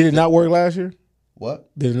 Did it not work last year?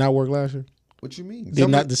 What? Did it not work last year? What you mean?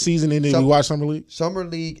 The season ended and we watched Summer League? Summer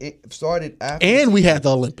League started after. And we had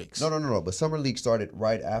the Olympics. No. But Summer League started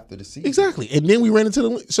right after the season. Exactly. And then we ran into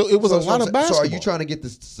the. So it was a lot of basketball. So are you trying to get the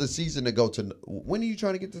season to go to. When are you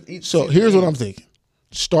trying to get the. So here's what I'm thinking.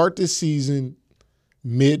 Start this season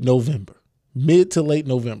mid-November. Mid to late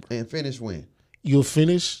November. And finish when? You'll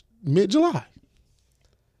finish mid-July.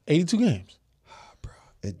 82 games. Bro,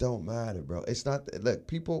 it don't matter, bro. It's not. Look,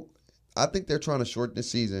 people. I think they're trying to shorten the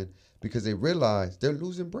season because they realize they're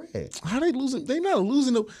losing bread. How they losing? They're not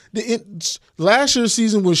losing. Last year's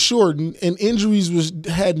season was shortened and injuries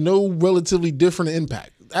had no relatively different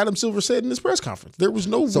impact. Adam Silver said in his press conference there was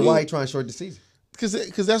no. So why are you trying to shorten the season?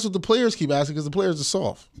 Because that's what the players keep asking. Because the players are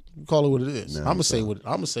soft. Call it what it is. I'm gonna say what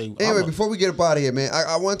I'm gonna say. Anyway, before we get up out of here, man,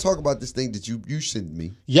 I want to talk about this thing that you sent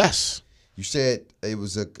me. Yes. You said it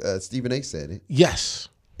was Stephen A. said it. Yes.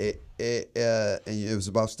 And it was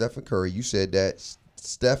about Stephen Curry. You said that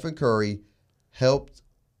Stephen Curry helped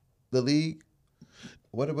the league.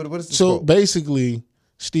 What is the quote? Basically,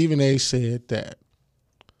 Stephen A. said that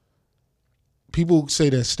people say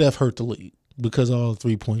that Steph hurt the league because of all the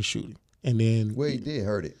 3-point shooting, and then he did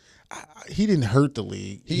hurt it. He didn't hurt the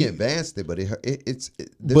league. He advanced it, but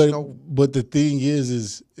but the thing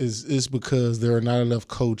is it's because there are not enough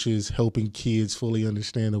coaches helping kids fully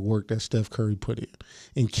understand the work that Steph Curry put in,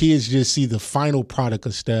 and kids just see the final product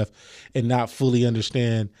of Steph and not fully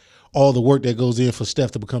understand all the work that goes in for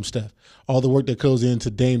Steph to become Steph, all the work that goes into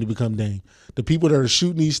Dame to become Dame. The people that are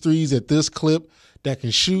shooting these threes at this clip that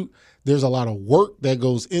can shoot. There's a lot of work that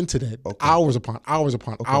goes into that. Okay. Hours upon hours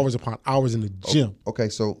upon hours upon hours in the gym. Okay,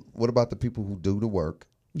 so what about the people who do the work?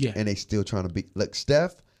 Yeah. And they still trying to be look,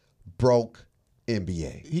 Steph broke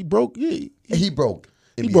NBA. He broke He broke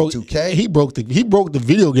NBA 2K. He broke the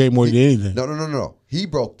video game more than anything. No. He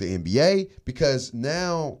broke the NBA because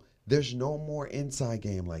now there's no more inside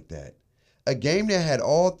game like that. A game that had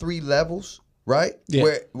all 3 levels. Right?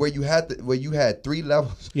 Yeah. Where you had 3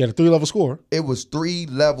 levels. You had a 3-level score. It was 3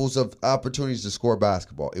 levels of opportunities to score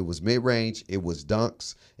basketball. It was mid-range, it was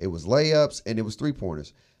dunks, it was layups, and it was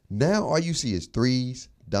 3-pointers. Now all you see is threes,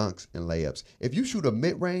 dunks, and layups. If you shoot a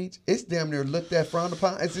mid-range, it's damn near looked at frowned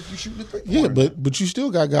upon as if you shoot a 3-pointer. Yeah, but you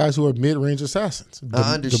still got guys who are mid-range assassins.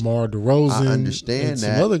 I understand. DeMar DeRozan. I understand and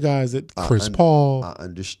that. Some other guys that Chris Paul. I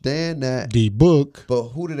understand that. D-Book. But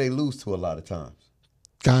who do they lose to a lot of times?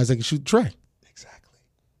 Guys that can shoot the tray.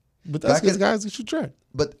 But that's because guys that shoot track.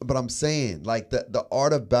 But I'm saying, like, the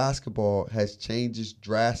art of basketball has changed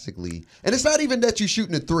drastically. And it's not even that you're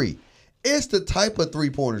shooting a three. It's the type of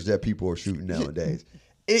three-pointers that people are shooting nowadays.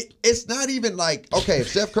 It's not even like, okay, if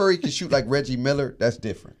Steph Curry can shoot like Reggie Miller, that's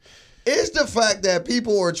different. It's the fact that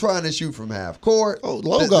people are trying to shoot from half court,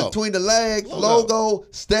 between the legs, logo,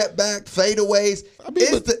 step back, fadeaways.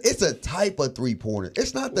 It's a type of three-pointer.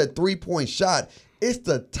 It's not the three-point shot. It's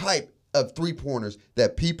the type of three-pointers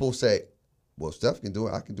that people say, well, Steph can do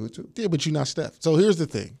it. I can do it too. Yeah, but you're not Steph. So here's the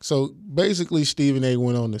thing. So basically, Stephen A.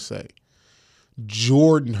 went on to say,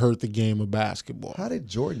 Jordan hurt the game of basketball. How did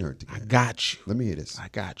Jordan hurt the game? I got you. Let me hear this. I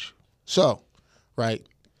got you. So, right,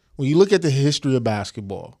 when you look at the history of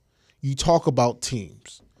basketball, you talk about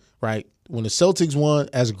teams, right? When the Celtics won,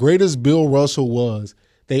 as great as Bill Russell was,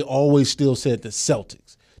 they always still said the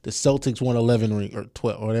Celtics. The Celtics won 11 rings or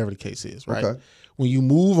 12 or whatever the case is, right? Okay. When you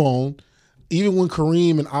move on, even when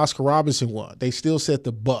Kareem and Oscar Robertson won, they still said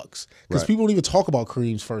the Bucks because people don't even talk about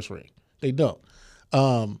Kareem's first ring. They don't.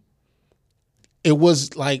 It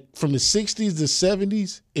was like from the 60s to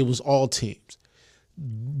 70s, it was all teams.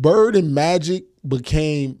 Bird and Magic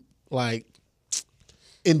became like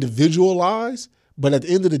individualized, but at the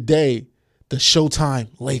end of the day, the Showtime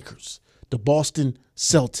Lakers, the Boston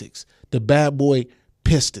Celtics, the Bad Boy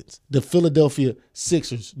Pistons, the Philadelphia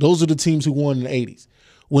Sixers, those are the teams who won in the 80s.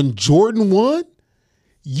 When Jordan won,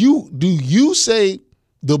 do you say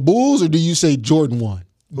the Bulls or do you say Jordan won?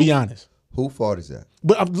 Be honest. Who fault is that?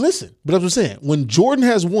 But I'm saying, when Jordan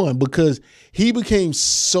has won, because he became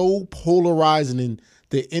so polarizing in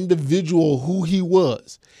the individual who he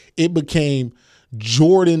was, it became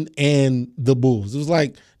Jordan and the Bulls. It was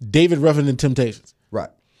like David Ruffin and Temptations. Right.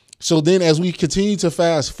 So then as we continue to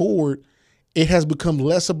fast forward, it has become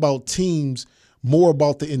less about teams, more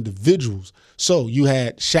about the individuals. So you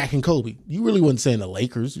had Shaq and Kobe. You really wasn't saying the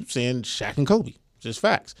Lakers. You were saying Shaq and Kobe. Just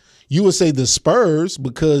facts. You would say the Spurs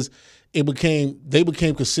because they became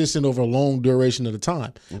consistent over a long duration of the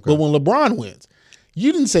time. Okay. But when LeBron wins,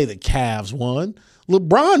 you didn't say the Cavs won.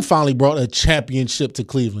 LeBron finally brought a championship to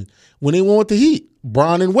Cleveland. When they won with the Heat,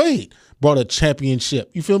 Bron and Wade brought a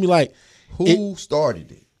championship. You feel me? Like, who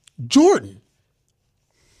started it? Jordan.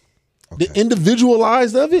 Okay. The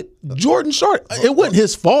individualized of it, Jordan started. It wasn't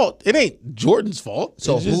his fault. It ain't Jordan's fault.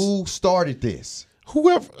 So who started this?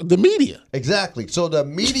 Whoever, the media. Exactly. So the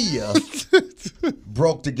media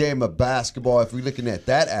broke the game of basketball. If we're looking at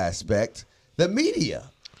that aspect, the media,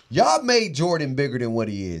 y'all made Jordan bigger than what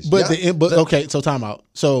he is. Okay, so time out.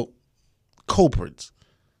 So culprits,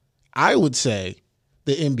 I would say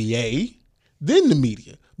the NBA, then the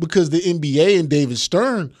media, because the NBA and David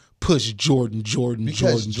Stern pushed Jordan.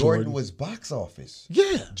 Because Jordan was box office.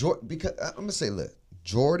 Yeah. Because I'm gonna say, look,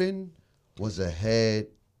 Jordan was ahead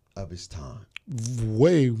of his time.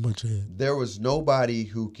 Way much ahead. There was nobody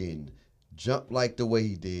who can jump like the way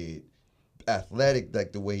he did, athletic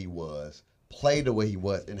like the way he was, play the way he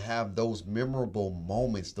was, and have those memorable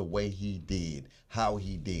moments the way he did, how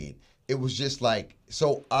he did. It was just like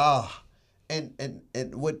and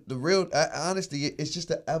what the real honesty, it's just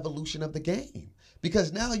the evolution of the game.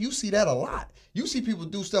 Because now you see that a lot. You see people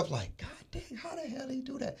do stuff like, God dang, how the hell did he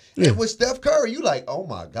do that? Yeah. And with Steph Curry, you like, oh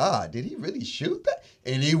my God, did he really shoot that?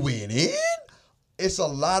 And he went in? It's a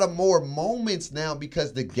lot of more moments now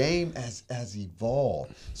because the game has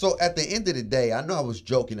evolved. So at the end of the day, I know I was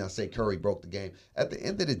joking. I say Curry broke the game. At the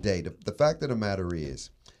end of the day, the fact of the matter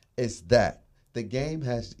is that the game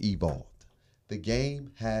has evolved. The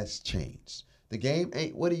game has changed. The game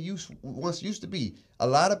ain't what it once used to be. A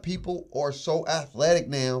lot of people are so athletic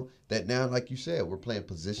now that now, like you said, we're playing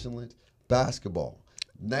positionless basketball.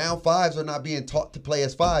 Now fives are not being taught to play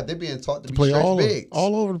as five. They're being taught to be stretch bigs.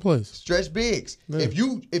 All over the place. Stretch bigs. Yeah. If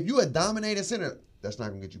you a dominating center, that's not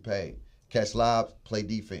going to get you paid. Catch lobs, play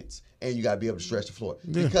defense. And you got to be able to stretch the floor.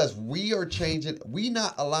 Yeah. Because we are changing. We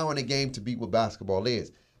not allowing the game to be what basketball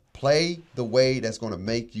is. Play the way that's going to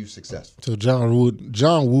make you successful. So John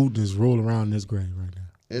Wooden is rolling around in his grave right now.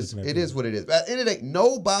 It is what it is. At the end of the day,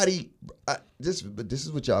 nobody. This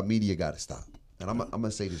is what y'all media got to stop. And I'm gonna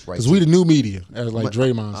say this right now. Because we the new media, as like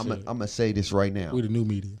Draymond said. I'm gonna say this right now. We the new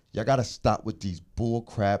media. Y'all got to stop with these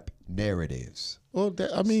bullcrap narratives. Well,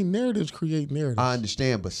 narratives create narratives. I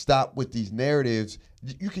understand, but stop with these narratives.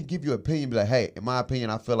 You can give your opinion, be like, hey, in my opinion,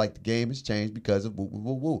 I feel like the game has changed because of woo, woo,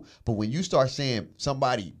 woo, woo. But when you start saying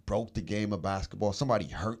somebody broke the game of basketball, somebody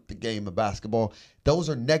hurt the game of basketball, those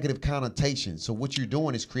are negative connotations. So what you're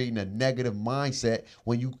doing is creating a negative mindset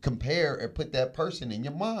when you compare or put that person in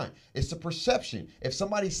your mind. It's a perception. If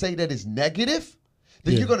somebody say that is negative,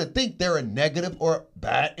 then you're going to think they're a negative or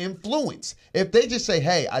bad influence. If they just say,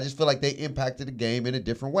 hey, I just feel like they impacted the game in a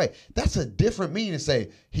different way, that's a different meaning to say,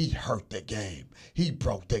 he hurt the game. He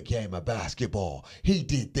broke the game of basketball. He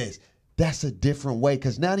did this. That's a different way,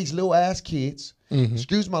 because now these little ass kids,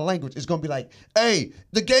 excuse my language, is going to be like, hey,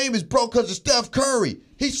 the game is broke because of Steph Curry.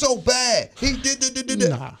 He's so bad. He did.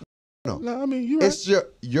 No, I mean, you're right. It's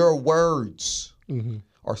your words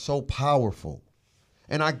are so powerful.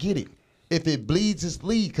 And I get it. If it bleeds, it's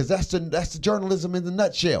lead, because that's the journalism in the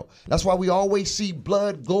nutshell. That's why we always see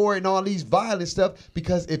blood, gore, and all these violent stuff,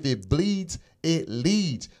 because if it bleeds, it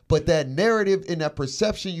leads. But that narrative and that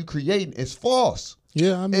perception you creating is false.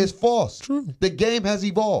 Yeah, I mean, it's false. True. The game has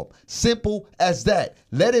evolved. Simple as that.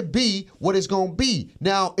 Let it be what it's going to be.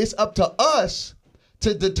 Now, it's up to us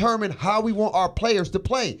to determine how we want our players to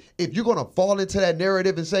play. If you're going to fall into that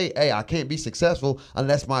narrative and say, hey, I can't be successful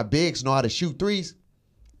unless my bigs know how to shoot threes,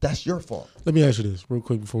 that's your fault. Let me ask you this real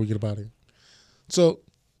quick before we get about it. So,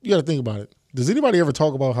 you got to think about it. Does anybody ever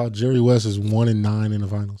talk about how Jerry West is 1-9 in the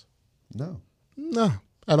finals? No. No,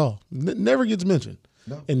 at all. Never gets mentioned.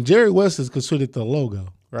 No. And Jerry West is considered the logo,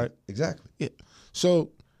 right? Exactly. Yeah. So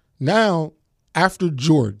now, after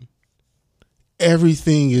Jordan,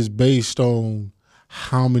 everything is based on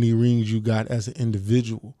how many rings you got as an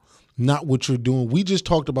individual, not what you're doing. We just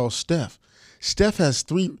talked about Steph. Steph has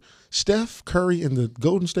 3. Steph Curry and the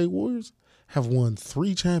Golden State Warriors have won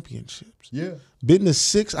 3 championships. Yeah. Been to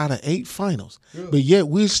 6 out of 8 finals. Yeah. But yet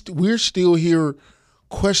we're still here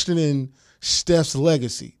questioning Steph's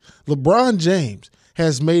legacy. LeBron James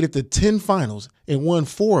has made it to 10 finals and won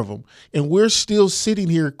 4 of them. And we're still sitting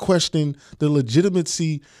here questioning the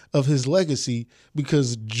legitimacy of his legacy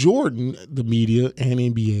because Jordan, the media and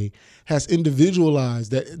NBA, has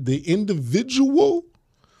individualized that the individual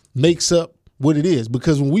makes up what it is.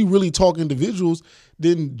 Because when we really talk individuals,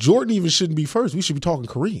 then Jordan even shouldn't be first. We should be talking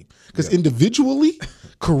Kareem. Because individually,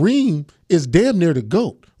 Kareem is damn near the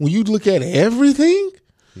GOAT. When you look at everything,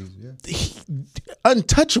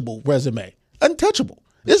 untouchable resume. Untouchable.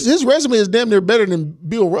 His resume is damn near better than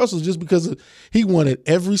Bill Russell's just because he won at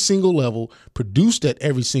every single level, produced at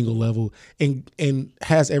every single level, and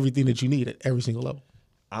has everything that you need at every single level.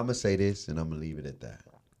 I'm gonna say this, and I'm gonna leave it at that.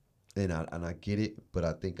 And I get it, but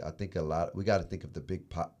I think a lot. We got to think of the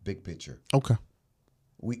big picture. Okay.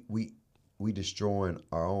 We destroying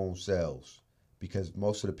our own selves because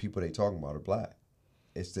most of the people they talking about are black.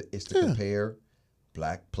 It's to compare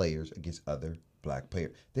black players against other black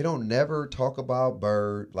players. They don't never talk about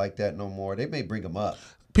Bird like that no more. They may bring him up.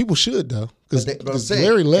 People should though, because saying,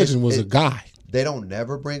 Larry Legend was a guy. They don't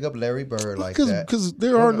never bring up Larry Bird like that. Because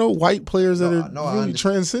there are no white players that are really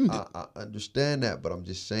transcendent. I understand that, but I'm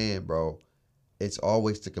just saying, bro, it's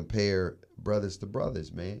always to compare brothers to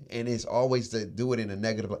brothers, man. And it's always to do it in a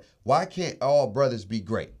negative way. Why can't all brothers be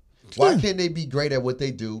great? Why can't they be great at what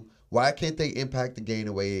they do? Why can't they impact the game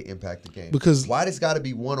the way they impact the game? Because why does got to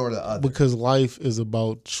be one or the other? Because life is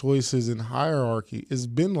about choices and hierarchy. It's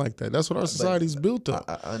been like that. That's what our society's built up.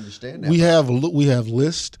 I understand that. We have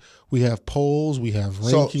lists, we have polls, we have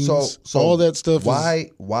rankings, so all that stuff.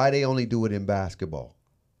 Why they only do it in basketball?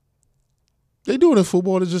 They do it in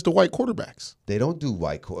football. It's just the white quarterbacks. They don't do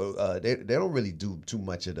they don't really do too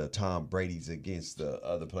much of the Tom Brady's against the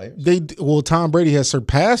other players. Tom Brady has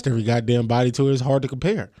surpassed every goddamn body to it. It's hard to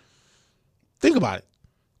compare. Think about it.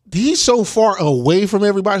 He's so far away from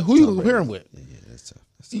everybody. Who you can compare him with? Yeah, that's tough.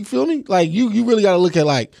 You feel me? Like you really got to look at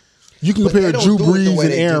like you can compare Drew Brees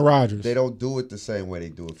and Aaron Rodgers. They don't do it the same way they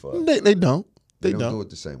do it for us. They don't. They don't do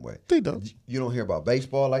it the same way. They don't. You don't hear about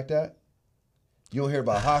baseball like that. You don't hear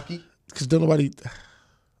about hockey because don't nobody.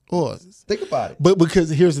 Think about it. But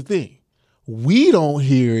because here's the thing, we don't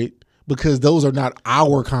hear it. Because those are not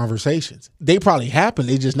our conversations. They probably happen.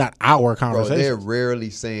 They're just not our conversations. Bro, they're rarely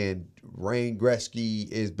saying Wayne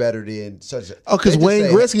Gretzky is better than such a... Oh, because Wayne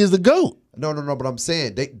Gretzky is the GOAT. No, but I'm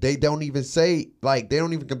saying they don't even say, like, they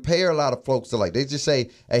don't even compare a lot of folks to, like, they just say,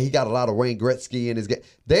 hey, he got a lot of Wayne Gretzky in his game.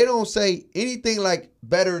 They don't say anything like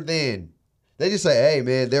better than. They just say, hey,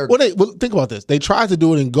 man, they're... Well, think about this. They tried to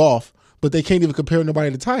do it in golf, but they can't even compare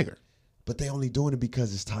nobody to Tiger. But they only doing it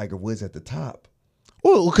because it's Tiger Woods at the top.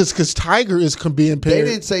 Well, because Tiger is being paired.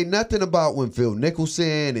 They didn't say nothing about when Phil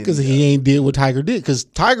Mickelson. Because he ain't did what Tiger did. Because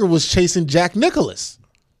Tiger was chasing Jack Nicklaus.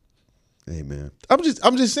 Hey, man. I'm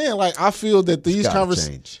just saying, like, I feel that these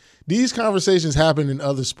conversations happen in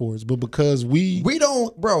other sports, but because we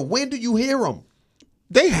don't, bro. When do you hear them?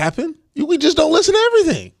 They happen. We just don't listen to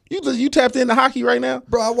everything. You tapped into hockey right now,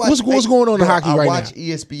 bro. I watch what's going on in hockey right now? I watch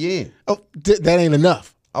ESPN. Oh, that ain't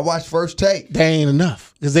enough. I watch First Take. They ain't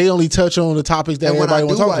enough because they only touch on the topics that And when I everybody do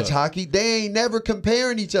wants to watch talk about. hockey, they ain't never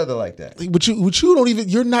comparing each other like that. But you don't even.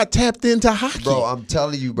 You're not tapped into hockey, Bro, I'm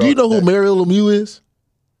telling you, bro. Do you know who Mario Lemieux is?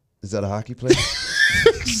 Is that a hockey player?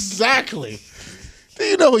 Exactly. Do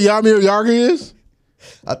you know who Jaromir Jagr is?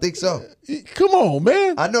 I think so. Come on,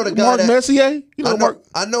 man. I know the guy Mark that- Messier. You know Mark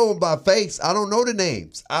I know him by face. I don't know the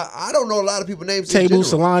names. I don't know a lot of people's names. in Table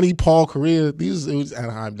general. Solani, Paul Correa. These it was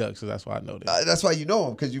Anaheim Ducks, so that's why I know them. That's why you know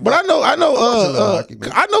him because you. But I know watch a little hockey,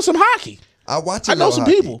 man. I know some hockey. I watch. I know some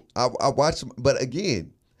people. I watch some, but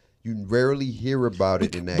again, you rarely hear about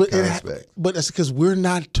it in that aspect, But that's because we're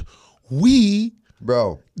not. We,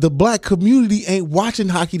 bro. the black community, ain't watching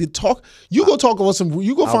hockey to talk. You go talk about some.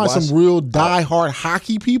 You go find some real diehard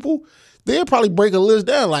hockey people. They'll probably break a list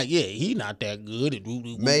down like, yeah, he not that good.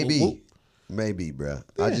 Maybe, bro.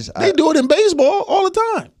 Yeah. I They do it in baseball all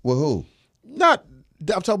the time. Well, who? Not.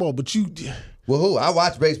 I'm talking about, but you. Well, who? I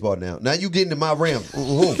watch baseball now. Now you getting in my realm.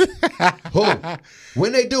 Who? Who?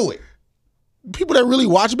 When they do it? People that really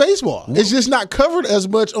watch baseball. It's just not covered as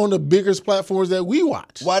much on the biggest platforms that we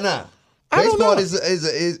watch. Why not? I don't Baseball know.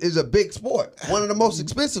 is a big sport. One of the most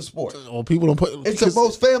expensive sports. Well, people don't put. It's the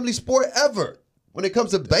most family sport ever. When it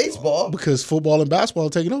comes to baseball, Because football and basketball are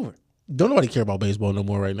taking over. Don't nobody care about baseball no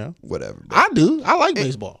more right now. whatever. Bro. I do. I like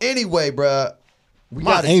baseball. Anyway, bruh,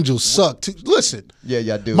 My Angels suck too. Listen, Yeah,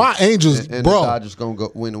 y'all do. my Angels, and bro. the Dodgers gonna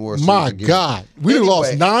go win the World Series My again. God, we Anyway.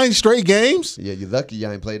 lost 9 straight games. Yeah, you're lucky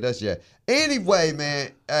y'all ain't played us yet. Anyway,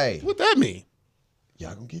 man, hey, What that mean?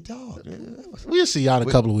 y'all gonna get dog. Man. We'll see y'all in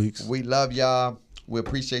a couple of weeks. We love y'all. We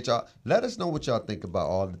appreciate y'all. Let us know what y'all think about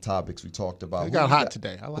all the topics we talked about. It got hot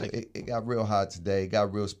today. I like it. It got real hot today. It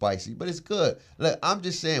got real spicy, but it's good. Look, I'm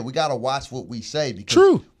just saying we gotta watch what we say because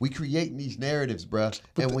True. we creating these narratives, bruh.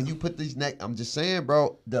 And when you put these I'm just saying,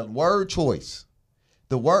 bro, the word choice,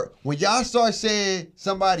 when y'all start saying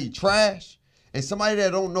somebody trash and somebody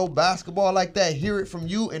that don't know basketball like that hear it from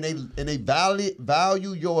you and they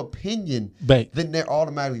value your opinion, Bang. then they're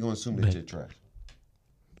automatically gonna assume that you're trash.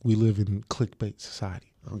 We live in clickbait society.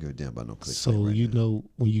 I don't give a damn about no clickbait. So right you now. know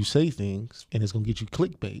when you say things and it's gonna get you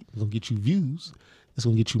clickbait, it's gonna get you views, it's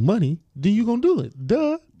gonna get you money, then you gonna do it.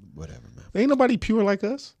 Duh. Whatever, man. Ain't nobody pure like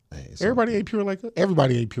us. Hey, it's Everybody ain't pure like us.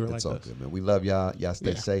 Everybody ain't pure It's like all us. good, man. We love y'all. Y'all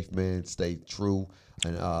stay Yeah. safe, man. Stay true.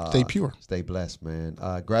 And Stay pure. Stay blessed, man.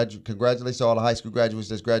 Congratulations to all the high school graduates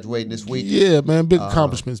that's graduating this week. Yeah, man. Big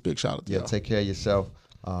accomplishments. Big shout out to Yeah, y'all. take care of yourself.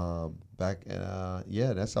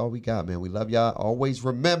 Yeah, that's all we got, man. We love y'all. Always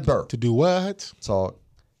remember To do what? talk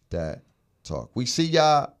that talk. We see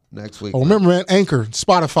y'all next week. Oh, remember, man, Anchor,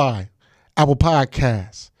 Spotify, Apple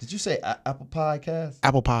Podcasts, Did you say Apple Podcast?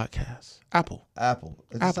 Apple Podcasts, Apple. Apple.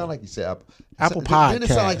 It Apple. sound like you said Apple. Apple Didn't it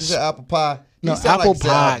sound like you Podcasts. said Apple Pie? No, He sound like Apple he said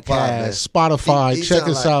Apple Pie, man. Podcasts, Spotify. He Check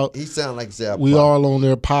sound us like- out. He sound like he said Apple We Pie. are on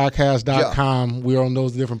there, podcast.com. We're on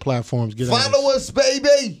those different platforms. Get at Follow us,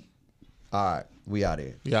 baby. All right, we out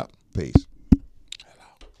here. Yeah. Peace.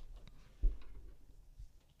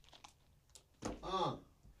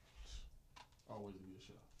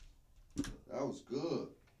 That was good.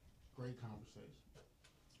 Great conversation.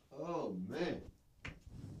 Oh man.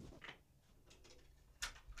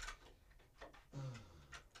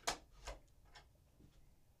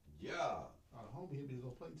 Yeah. Homie hit me to go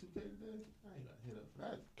play 2K today. I ain't got hit up for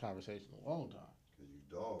that conversation in a long time. You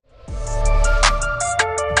dog.